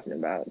we're talking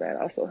about. That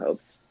also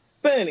helps.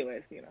 But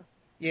anyways, you know,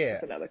 Yeah.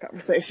 that's another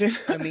conversation.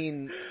 I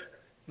mean,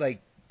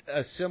 like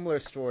a similar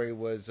story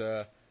was,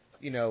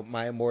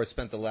 Maya Moore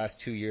spent the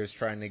last 2 years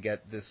trying to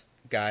get this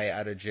guy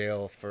out of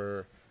jail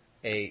for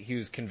he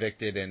was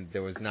convicted and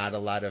there was not a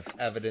lot of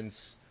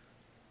evidence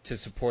to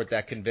support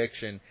that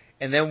conviction.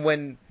 And then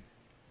when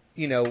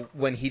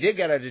he did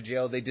get out of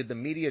jail, they did the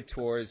media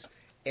tours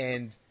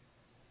and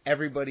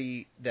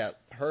everybody that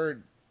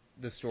heard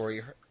the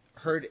story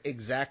heard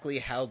exactly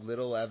how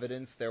little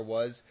evidence there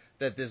was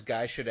that this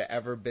guy should have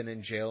ever been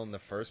in jail in the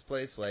first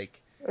place.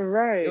 Like, it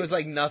Right. was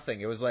like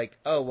nothing. It was like,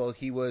 oh, well,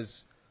 he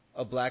was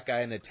a black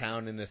guy in a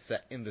town in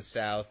the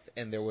South,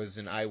 and there was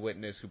an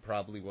eyewitness who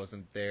probably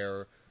wasn't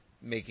there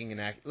making an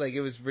act. Like,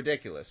 it was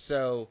ridiculous.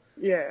 So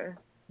Yeah.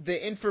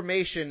 the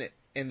information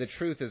and the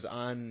truth is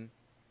on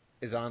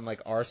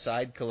like our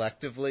side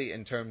collectively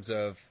in terms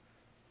of,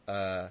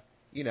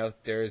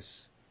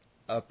 there's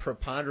a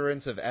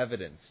preponderance of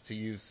evidence, to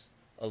use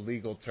a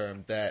legal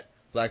term, that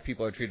black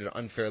people are treated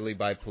unfairly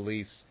by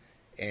police.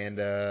 And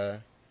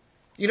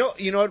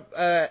what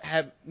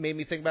have made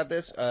me think about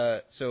this?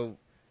 So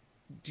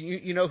do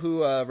you know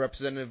who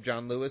Representative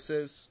John Lewis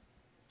is?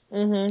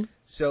 Mhm.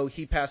 So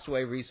he passed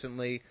away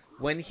recently.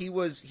 When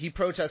he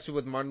protested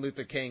with Martin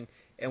Luther King,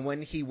 and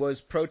when he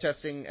was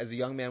protesting as a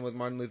young man with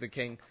Martin Luther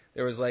King,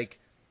 there was like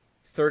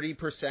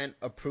 30%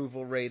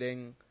 approval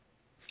rating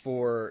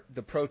for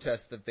the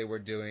protests that they were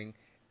doing.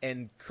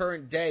 And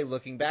current day,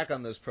 looking back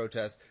on those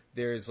protests,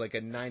 there's like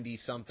a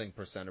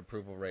 90-something%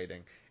 approval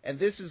rating. And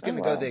this is going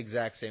to go the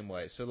exact same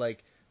way. So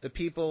like the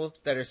people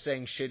that are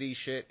saying shitty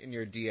shit in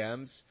your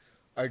DMs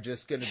are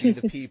just going to be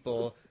the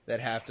people that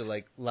have to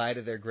like lie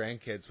to their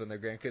grandkids when their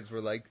grandkids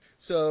were like,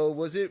 so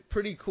was it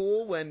pretty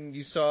cool when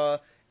you saw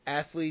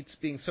athletes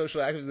being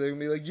social activists? They're going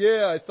to be like,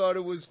 yeah, I thought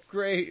it was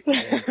great.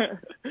 Like,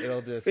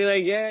 it'll just be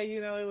like, yeah,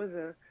 you know, it was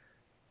a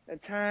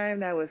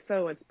time that was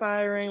so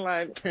inspiring.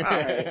 Like, all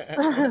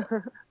right.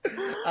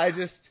 I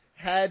just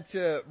had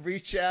to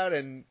reach out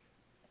and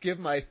give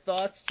my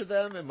thoughts to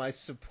them and my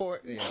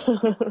support.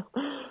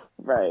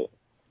 Right.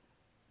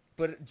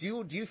 But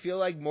do you feel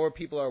like more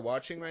people are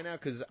watching right now?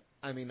 Because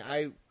I mean,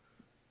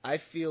 I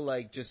feel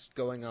like just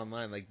going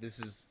online, like this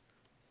is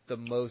the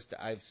most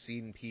I've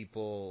seen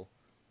people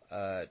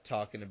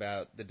talking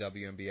about the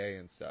WNBA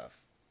and stuff.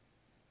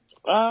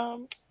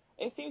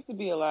 It seems to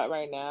be a lot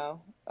right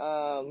now.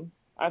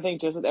 I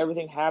think just with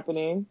everything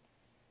happening,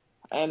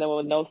 and then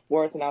with no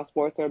sports and now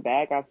sports are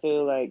back, I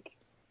feel like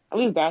at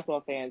least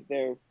basketball fans,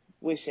 they're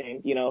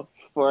wishing, you know,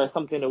 for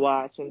something to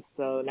watch. And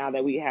so now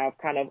that we have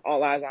kind of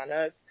all eyes on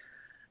us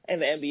in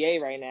the NBA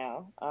right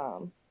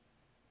now,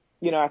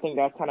 you know, I think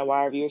that's kind of why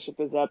our viewership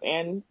is up.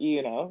 And,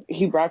 you know,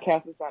 you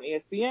broadcast this on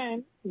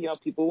ESPN, you know,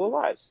 people will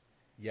watch.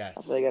 Yes.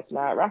 I feel like that's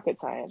not rocket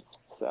science.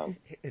 So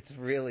it's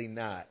really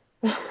not.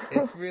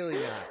 It's really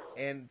not.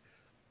 And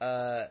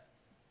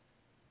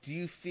do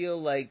you feel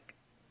like,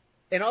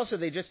 and also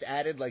they just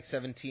added like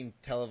 17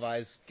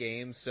 televised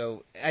games,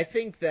 so I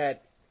think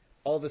that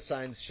all the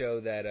signs show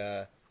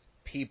that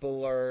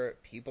people are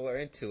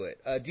into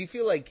it. Do you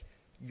feel like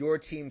your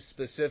team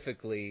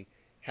specifically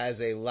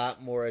has a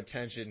lot more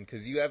attention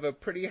because you have a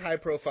pretty high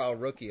profile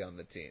rookie on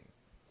the team?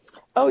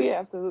 Oh yeah,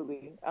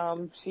 absolutely.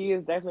 She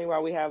is definitely why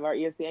we have our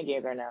ESPN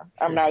games right now.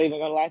 I'm not even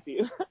gonna lie to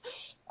you.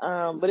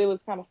 But it was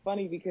kind of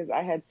funny because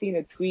I had seen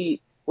a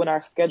tweet when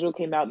our schedule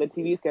came out, the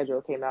TV schedule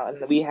came out,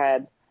 and we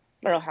had,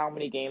 I don't know how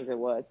many games it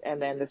was.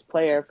 And then this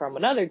player from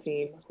another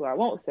team, who I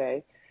won't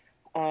say,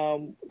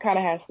 kind of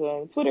has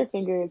some Twitter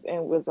fingers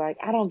and was like,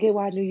 I don't get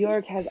why New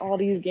York has all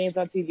these games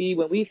on TV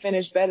when we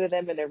finished better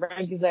than them in their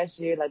rankings last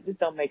year. Like, this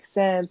don't make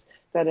sense.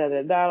 Da da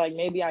da da. Like,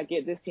 maybe I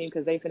get this team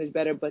because they finished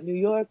better, but New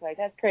York, like,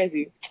 that's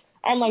crazy.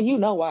 I'm like, you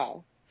know why?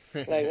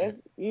 Like, that's,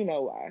 you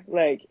know why?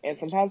 Like, and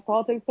sometimes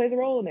politics plays a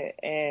role in it,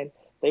 and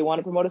they want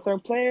to promote a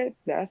certain player.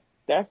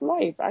 That's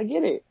life. I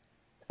get it.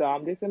 So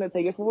I'm just gonna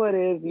take it for what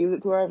it is, use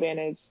it to our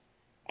advantage,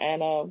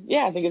 and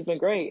yeah, I think it's been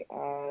great.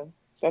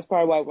 That's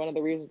probably why one of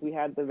the reasons we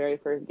had the very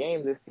first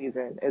game this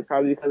season is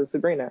probably because of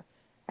Sabrina,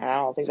 and I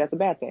don't think that's a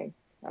bad thing.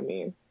 I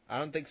mean, I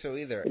don't think so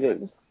either. it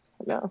is.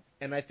 No.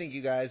 And I think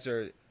you guys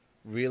are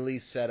really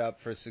set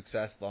up for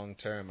success long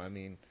term. I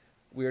mean,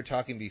 we were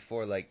talking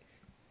before, like,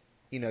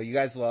 you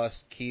guys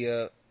lost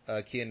Kia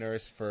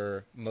Nurse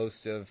for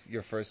most of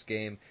your first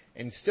game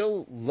and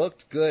still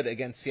looked good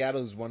against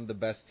Seattle, who's one of the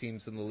best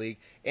teams in the league.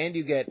 And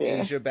you get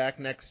Asia back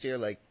next year.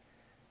 Like,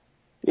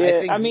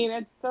 yeah, I mean,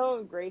 it's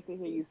so great to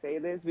hear you say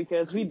this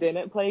because we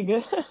didn't play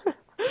good.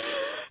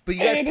 But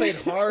you guys played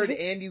hard,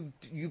 and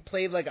you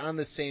played like on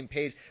the same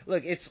page.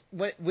 Look, it's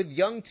with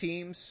young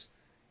teams,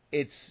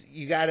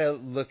 you got to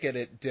look at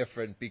it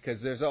different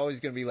because there's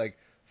always going to be like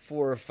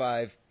 4 or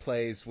 5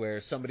 plays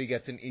where somebody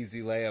gets an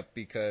easy layup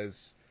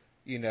because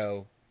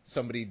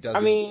somebody doesn't.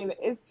 I mean,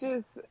 it's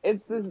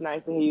just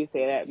nice to hear you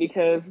say that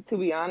because to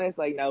be honest,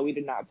 like, no, we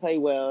did not play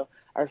well.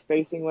 Our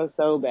spacing was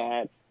so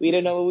bad. We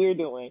didn't know what we were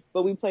doing,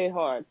 but we played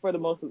hard for the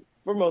most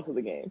for most of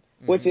the game,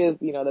 which is,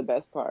 the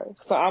best part.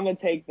 So I'm going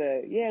to take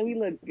we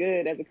look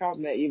good as a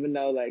compliment, even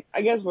though, like,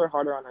 I guess we're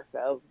harder on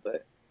ourselves,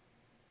 but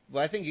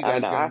well, I think you I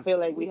guys don't know. I feel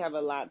like we have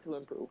a lot to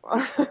improve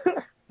on.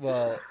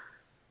 well,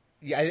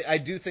 yeah, I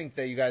do think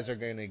that you guys are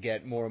going to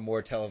get more and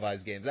more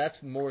televised games.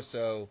 That's more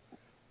so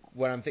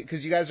what I'm thinking,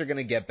 because you guys are going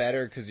to get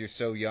better because you're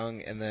so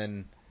young, and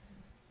then,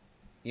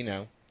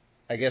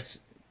 I guess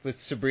with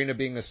Sabrina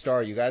being a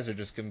star, you guys are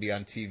just going to be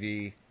on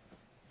TV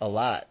a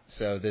lot.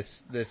 So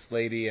this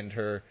lady and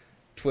her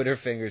Twitter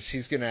fingers,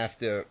 she's going to have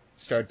to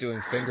start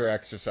doing finger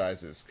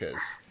exercises because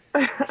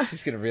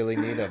she's going to really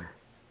need them.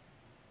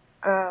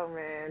 Oh,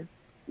 man.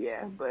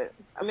 Yeah, but,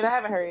 I mean, I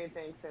haven't heard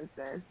anything since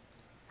then.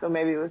 So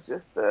maybe it was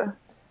just to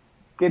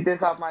get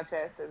this off my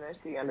chest and then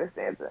she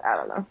understands it. I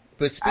don't know.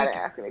 But I didn't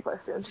ask any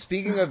questions.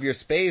 Speaking of your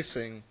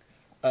spacing,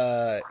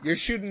 you're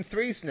shooting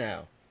threes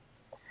now.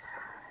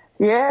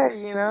 Yeah,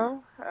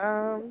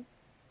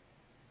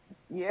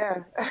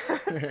 yeah.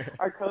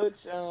 Our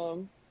coach, this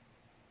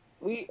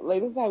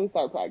is how we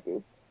start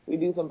practice. We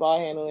do some ball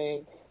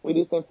handling, we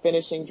do some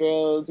finishing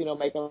drills,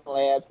 making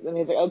layups. And then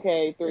he's like,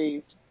 okay,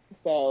 threes.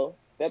 So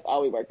that's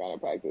all we work on in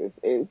practice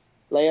is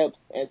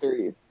layups and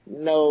threes.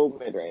 No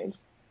mid-range.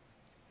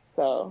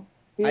 So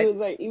he was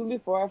like, even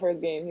before our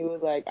first game, he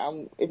was like,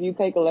 if you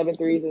take 11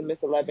 threes and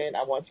miss 11,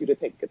 I want you to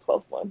take a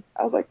 12th one.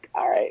 I was like,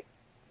 all right.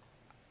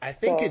 I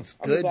think it's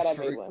good I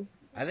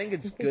think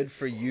it's good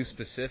for you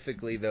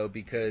specifically though,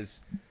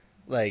 because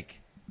like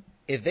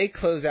if they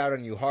close out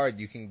on you hard,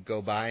 you can go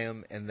by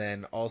them, and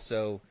then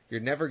also you're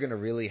never going to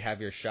really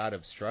have your shot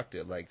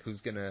obstructed. Like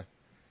who's going to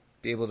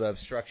be able to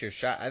obstruct your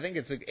shot? I think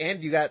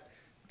and you got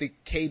the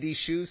KD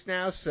shoes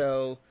now,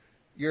 so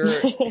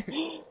you're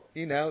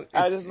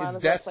it's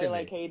destiny. Play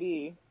like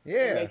KD. Yeah.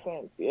 It makes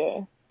sense.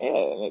 Yeah,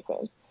 it makes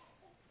sense.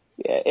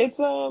 Yeah, it's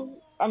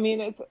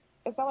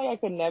it's not like I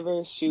could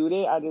never shoot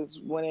it. I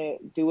just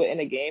wouldn't do it in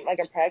a game. Like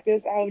in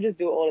practice, I would just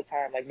do it all the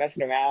time, like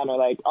messing around or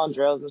like on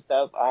drills and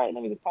stuff. All right,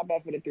 let me just pop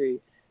out for the three.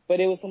 But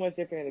it was so much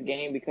different in the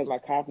game because my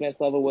confidence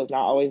level was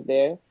not always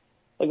there,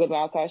 like with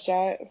my outside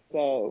shot.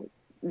 So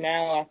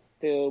now I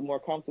feel more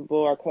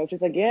comfortable. Our coach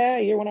is like, yeah,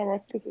 you're one of our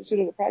consistent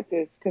shooters at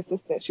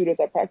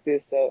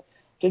practice. So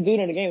just do it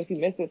in the game. If you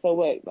miss it, so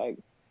what? Like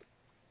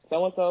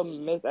so-and-so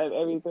missed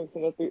every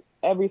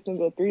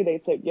single three they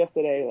took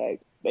yesterday.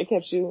 Like they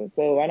kept shooting,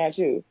 so why not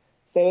you?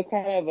 So it's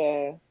kind of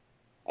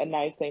a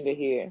nice thing to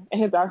hear.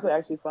 And it's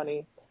actually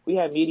funny. We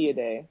had media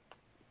day,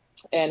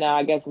 and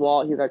I guess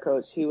Walt, he's our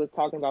coach, he was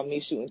talking about me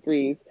shooting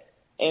threes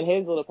in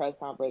his little press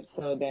conference.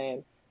 So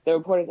then the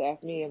reporters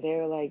asked me, and they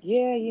were like,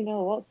 yeah,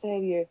 Walt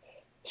said your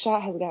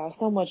shot has gotten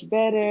so much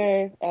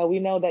better. We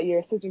know that your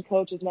assistant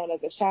coach is known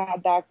as a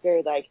shot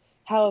doctor. Like,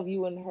 how have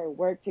you and her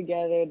worked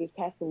together this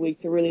past week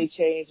to really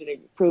change and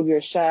improve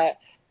your shot?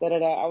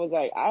 I was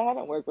like, I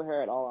haven't worked with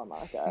her at all on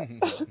my shot.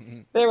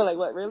 They were like,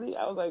 what, really?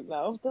 I was like,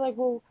 no. They're like,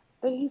 well,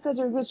 he said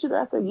you're a good shooter.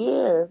 I said,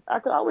 yeah, I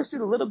could always shoot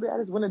a little bit. I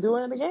just wouldn't do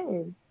it in the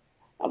game.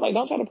 I was like,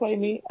 don't try to play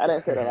me. I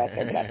didn't say that last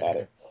time, but I thought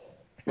it.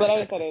 But I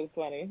just thought it was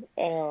funny.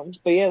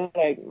 But yeah,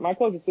 like, my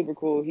coach is super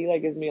cool. He,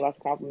 like, gives me lots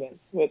of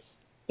compliments, which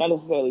not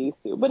necessarily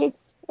used to, but it's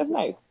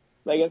nice.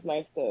 Like, it's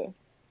nice to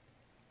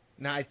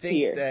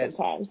hear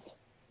sometimes.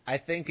 I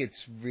think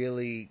it's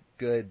really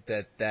good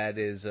that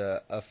is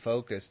a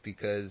focus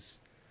because,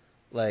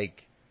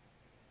 like,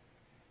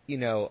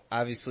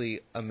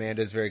 obviously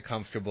Amanda's very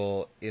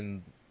comfortable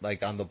in,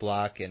 like, on the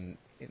block and,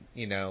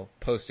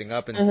 posting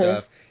up and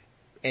stuff.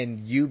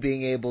 And you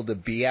being able to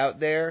be out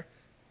there,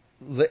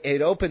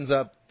 it opens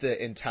up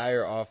the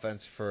entire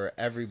offense for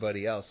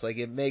everybody else. Like,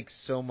 it makes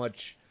so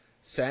much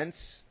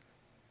sense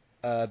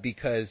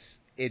because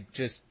it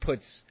just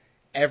puts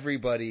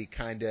everybody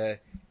kind of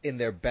in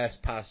their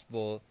best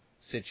possible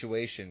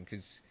situation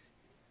because,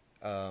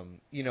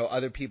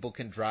 other people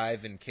can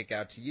drive and kick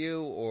out to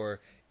you, or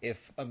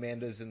if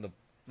Amanda's in the,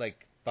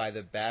 like, by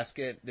the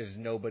basket, there's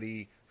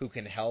nobody who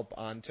can help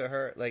onto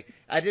her. Like,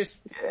 I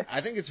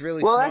think it's really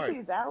smart. Well,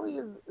 actually,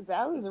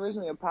 Zowie is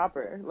originally a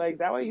popper. Like,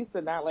 Zowie used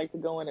to not like to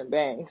go in and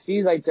bang.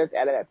 She's, like, just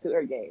added that to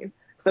her game.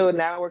 So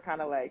now we're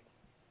kind of, like,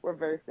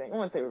 reversing. I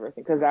wouldn't say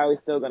reversing, because Zowie's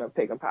still going to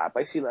pick and pop.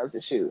 Like, she loves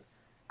to shoot.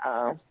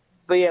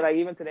 But yeah, like,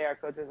 even today our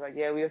coach was like,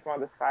 yeah, we just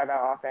want this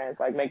 5-out offense.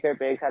 Like, make their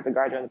bigs have to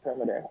guard you on the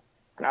perimeter.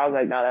 And I was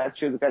like, no, that's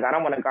true, because I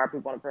don't want to guard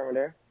people on the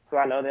perimeter. So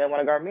I know they don't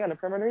want to guard me on the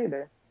perimeter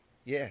either.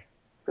 Yeah.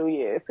 So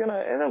yeah,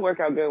 it'll work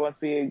out good once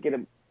we get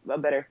a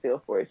better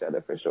feel for each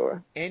other, for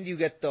sure. And you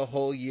get the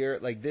whole year,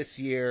 like this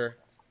year,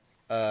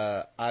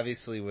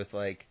 obviously with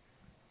like,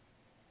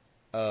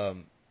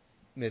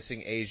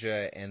 missing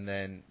Asia and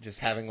then just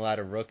having a lot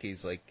of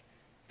rookies, like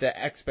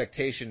the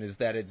expectation is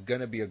that it's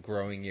going to be a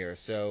growing year.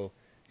 So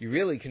you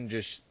really can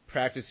just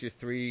practice your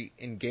three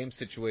in game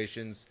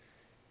situations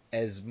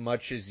as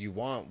much as you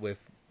want with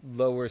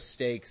lower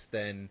stakes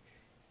than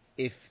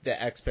if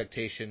the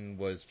expectation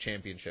was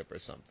championship or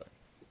something.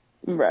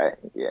 Right,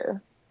 yeah.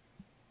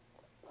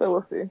 So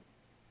we'll see.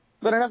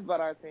 But enough about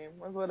our team.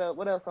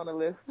 What else on the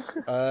list?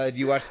 Do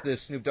you watch the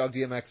Snoop Dogg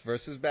DMX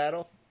versus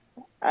battle?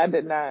 I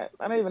did not.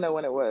 I don't even know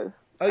when it was.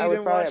 Oh, you I was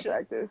didn't probably watch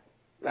at practice.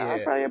 I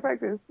Yeah, saw your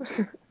practice.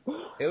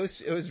 it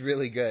was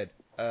really good.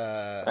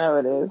 Oh,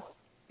 it is.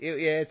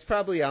 Yeah, it's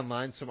probably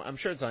online somewhere. I'm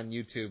sure it's on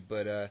YouTube,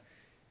 but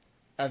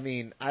I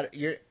mean,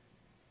 your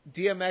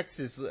DMX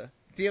is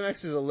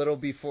a little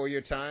before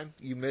your time.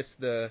 You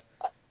missed the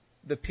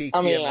peak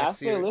I mean,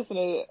 DMX years.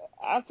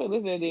 I still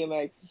listen to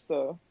DMX,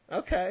 so.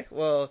 Okay,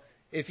 well,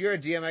 if you're a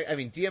DMX, I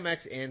mean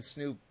DMX and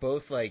Snoop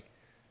both like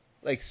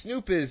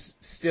Snoop is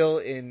still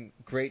in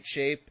great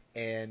shape,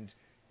 and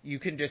you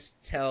can just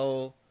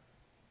tell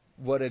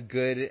what a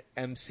good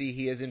MC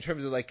he is in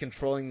terms of like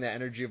controlling the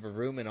energy of a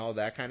room and all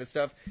that kind of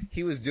stuff.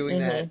 He was doing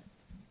that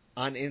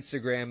on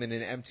Instagram in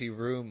an empty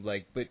room,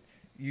 like, but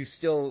you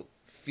still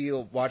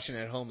feel watching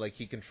at home like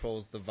he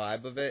controls the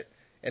vibe of it.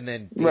 And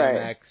then Right.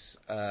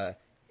 DMX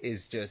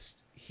is just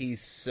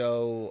he's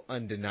so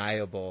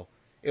undeniable.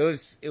 It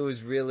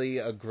was really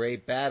a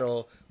great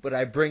battle, but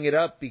I bring it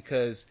up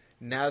because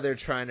now they're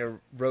trying to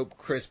rope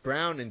Chris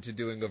Brown into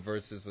doing a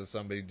versus with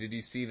somebody. Did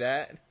you see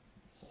that?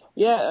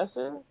 Yeah,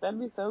 Usher, that'd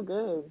be so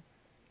good.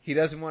 He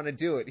doesn't want to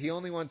do it. He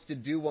only wants to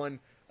do one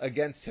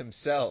against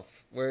himself,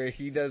 where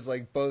he does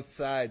like both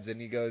sides, and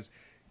he does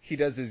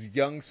his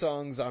young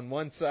songs on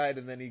one side,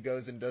 and then he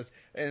goes and does,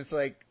 and it's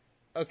like,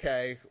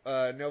 okay,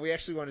 no, we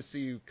actually want to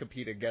see you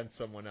compete against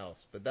someone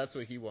else, but that's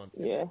what he wants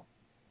to Yeah. do.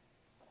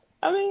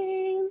 I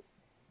mean,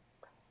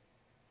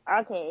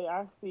 okay,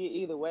 I see it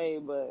either way,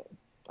 but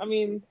I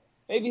mean,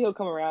 maybe he'll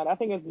come around. I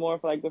think it's more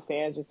for like the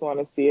fans just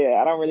want to see it.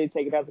 I don't really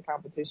take it as a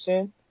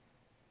competition.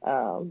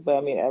 But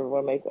I mean,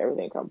 everyone makes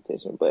everything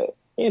competition. But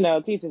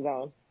teach his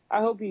own.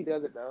 I hope he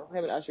does it though.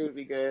 Him and Usher would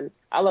be good.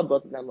 I love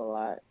both of them a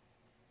lot.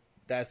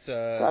 That's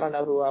So I don't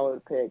know who I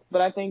would pick,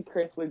 but I think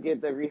Chris would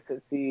get the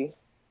recency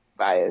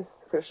bias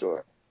for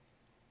sure.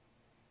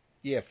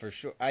 yeah, for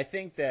sure. I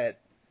think that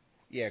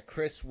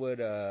Chris would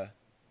I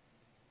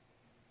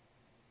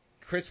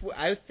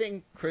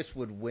think Chris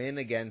would win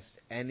against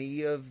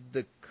any of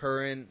the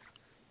current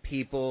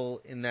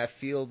people in that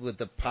field, with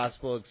the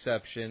possible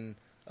exception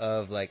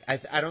of like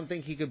I don't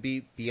think he could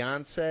beat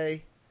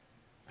Beyonce.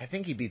 I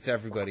think he beats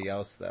everybody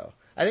else though.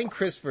 I think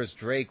Chris versus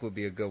Drake would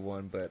be a good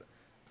one, but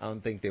I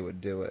don't think they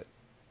would do it.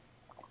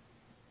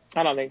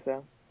 I don't think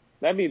so.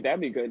 That'd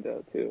be good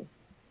though too.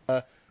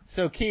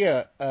 So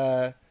Kia,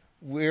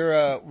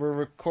 we're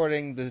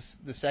recording the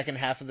second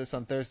half of this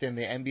on Thursday, and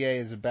the NBA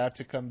is about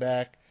to come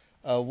back.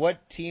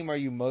 What team are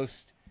you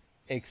most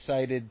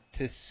excited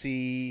to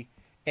see?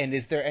 And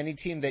is there any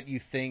team that you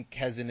think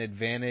has an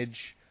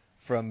advantage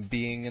from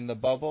being in the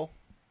bubble?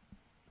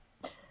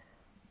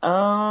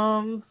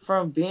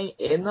 From being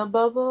in the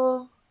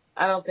bubble,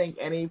 I don't think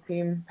any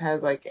team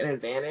has like an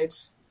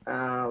advantage.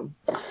 Well,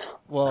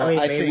 I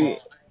mean, maybe.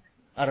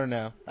 I don't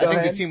know. I Go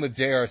think the ahead. team with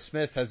J.R.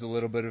 Smith has a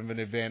little bit of an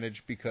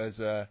advantage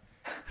because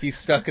he's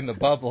stuck in the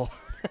bubble.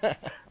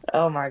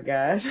 Oh my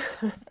gosh.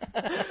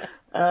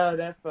 Oh,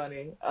 that's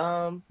funny.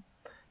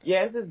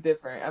 Yeah, it's just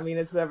different. I mean,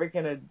 it's whoever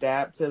can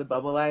adapt to the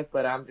bubble life,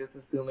 but I'm just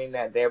assuming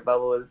that their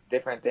bubble is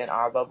different than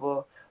our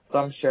bubble, so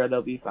I'm sure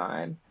they'll be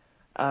fine.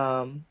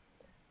 Um,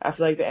 I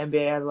feel like the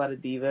NBA has a lot of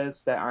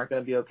divas that aren't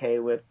going to be okay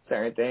with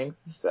certain things,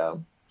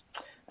 so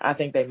I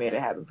think they made it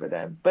happen for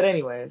them. But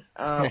anyways,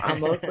 I'm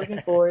most looking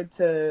forward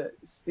to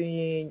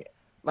seeing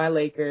my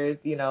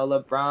Lakers.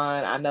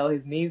 LeBron, I know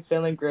his knee's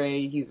feeling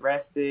great. He's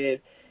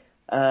rested.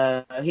 He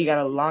got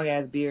a long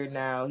ass beard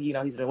now.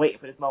 He's been waiting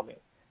for this moment.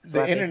 So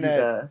the I think he's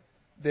internet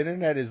the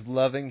internet is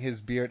loving his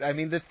beard. I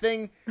mean, the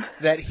thing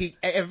that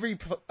every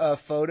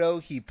photo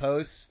he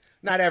posts,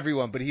 not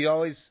everyone, but he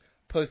always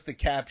posts the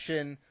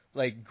caption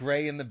like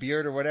gray in the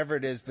beard or whatever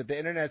it is, but the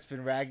internet's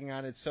been ragging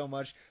on it so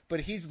much, but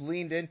he's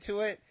leaned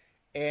into it,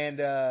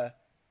 and I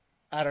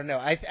don't know.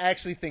 I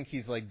actually think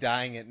he's like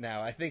dying it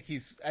now. I think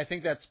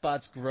that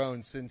spot's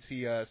grown since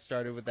he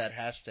started with that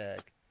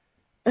hashtag.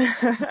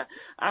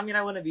 I mean,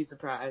 I wouldn't be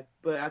surprised,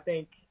 but I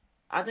think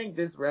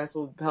this rest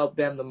will help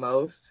them the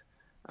most.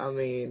 I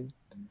mean,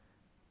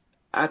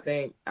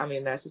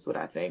 that's just what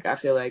I think. I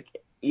feel like,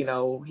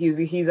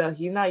 he's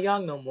not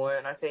young no more,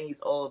 and I'm saying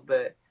he's old,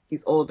 but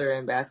he's older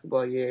in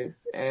basketball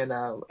years, and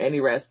any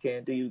rest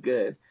can do you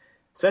good.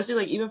 Especially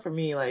like even for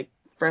me, like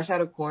fresh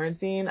out of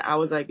quarantine, I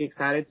was like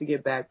excited to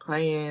get back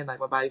playing. Like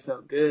my body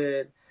felt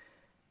good.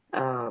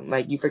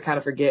 Like you kind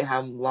of forget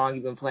how long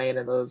you've been playing,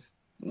 and those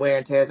wear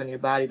and tears on your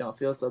body don't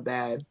feel so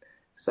bad.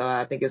 So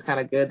I think it's kind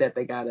of good that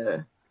they got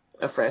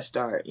a fresh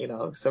start,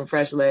 some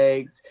fresh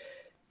legs,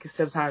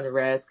 some time to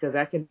rest, because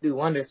that can do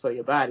wonders for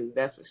your body.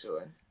 That's for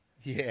sure.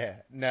 Yeah,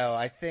 no,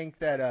 I think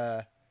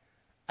that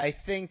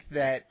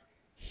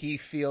he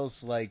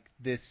feels like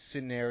this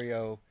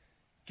scenario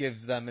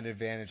gives them an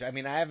advantage. I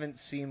mean, I haven't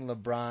seen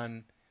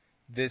LeBron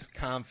this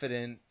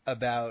confident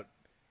about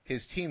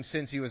his team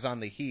since he was on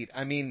the Heat.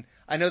 I mean,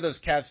 I know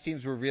those Cavs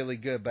teams were really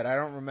good, but I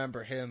don't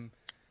remember him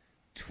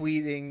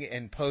tweeting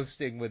and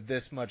posting with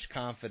this much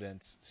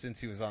confidence since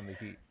he was on the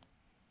Heat.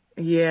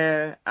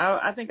 Yeah,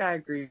 I think I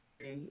agree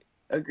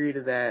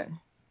to that.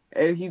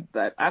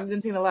 But I've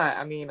been seeing a lot.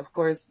 I mean, of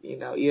course,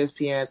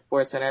 ESPN,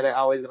 Sports Center, they're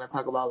always going to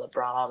talk about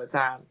LeBron all the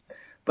time.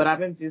 But I've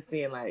been just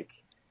seeing like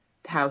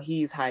how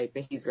he's hyped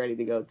and he's ready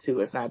to go too.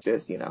 It's not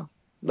just,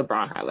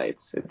 LeBron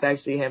highlights. It's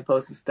actually him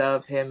posting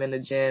stuff, him in the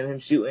gym, him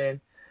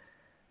shooting.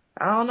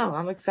 I don't know.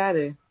 I'm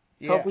excited.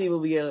 Yeah. Hopefully we'll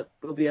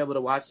be able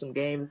to watch some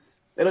games.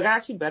 It'll get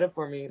actually better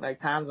for me, like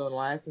time zone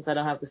wise, since I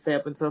don't have to stay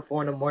up until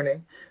 4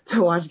 a.m.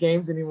 to watch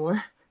games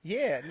anymore.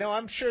 Yeah, no,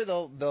 I'm sure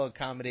they'll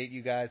accommodate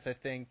you guys. I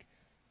think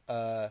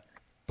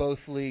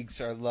both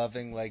leagues are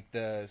loving like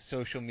the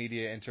social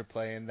media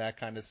interplay and that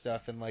kind of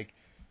stuff, and like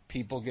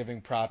people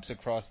giving props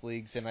across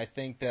leagues. And I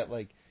think that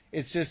like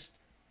it's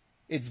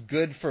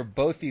good for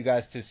both of you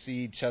guys to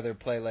see each other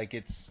play. Like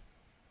it's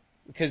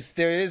because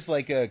there is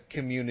like a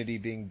community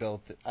being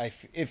built.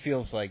 It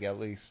feels like at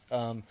least.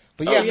 But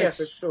yeah,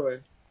 For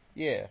sure.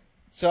 Yeah,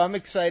 so I'm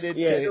excited.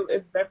 Yeah,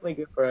 it's definitely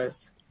good for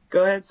us.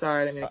 Go ahead.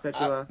 Sorry, I didn't mean to cut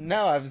you off.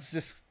 No,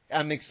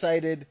 I'm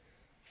excited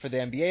for the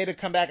NBA to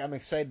come back. I'm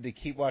excited to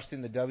keep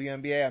watching the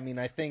WNBA. I mean,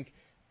 I think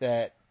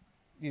that,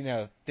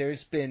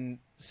 there's been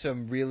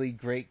some really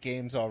great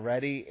games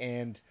already,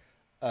 and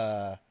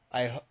now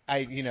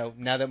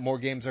that more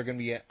games are going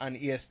to be on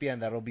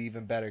ESPN, that'll be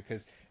even better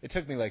because it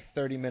took me like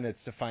 30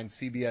 minutes to find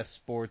CBS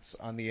Sports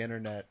on the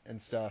internet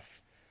and stuff.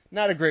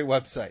 Not a great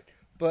website,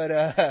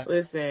 but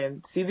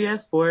Listen, CBS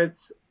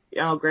Sports,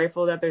 I'm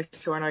grateful that they're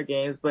showing our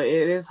games, but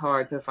it is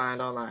hard to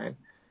find online.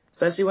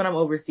 Especially when I'm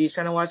overseas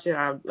trying to watch it,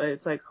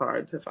 it's like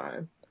hard to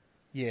find.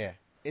 Yeah,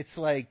 it's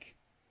like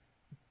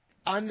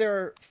on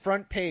their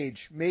front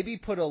page, maybe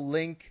put a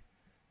link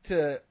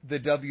to the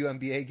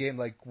WNBA game,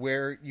 like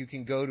where you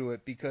can go to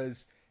it,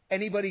 because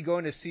anybody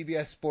going to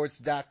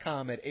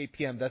CBSSports.com at 8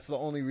 p.m., that's the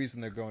only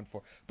reason they're going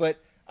for. But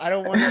I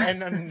don't want to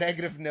end on a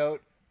negative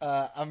note.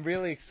 I'm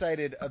really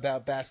excited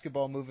about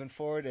basketball moving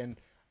forward, and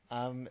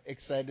I'm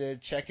excited to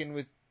check in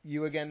with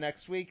you again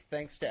next week.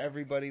 Thanks to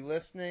everybody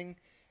listening.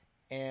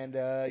 And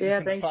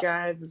thanks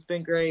guys. It's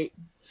been great.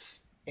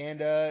 And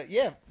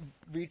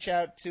reach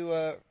out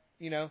to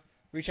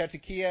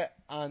Kia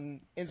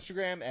on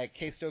Instagram at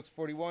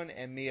KStokes41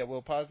 and me at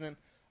Will Posnan.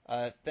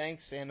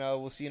 Thanks, and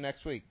we'll see you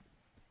next week.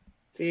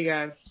 See you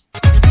guys.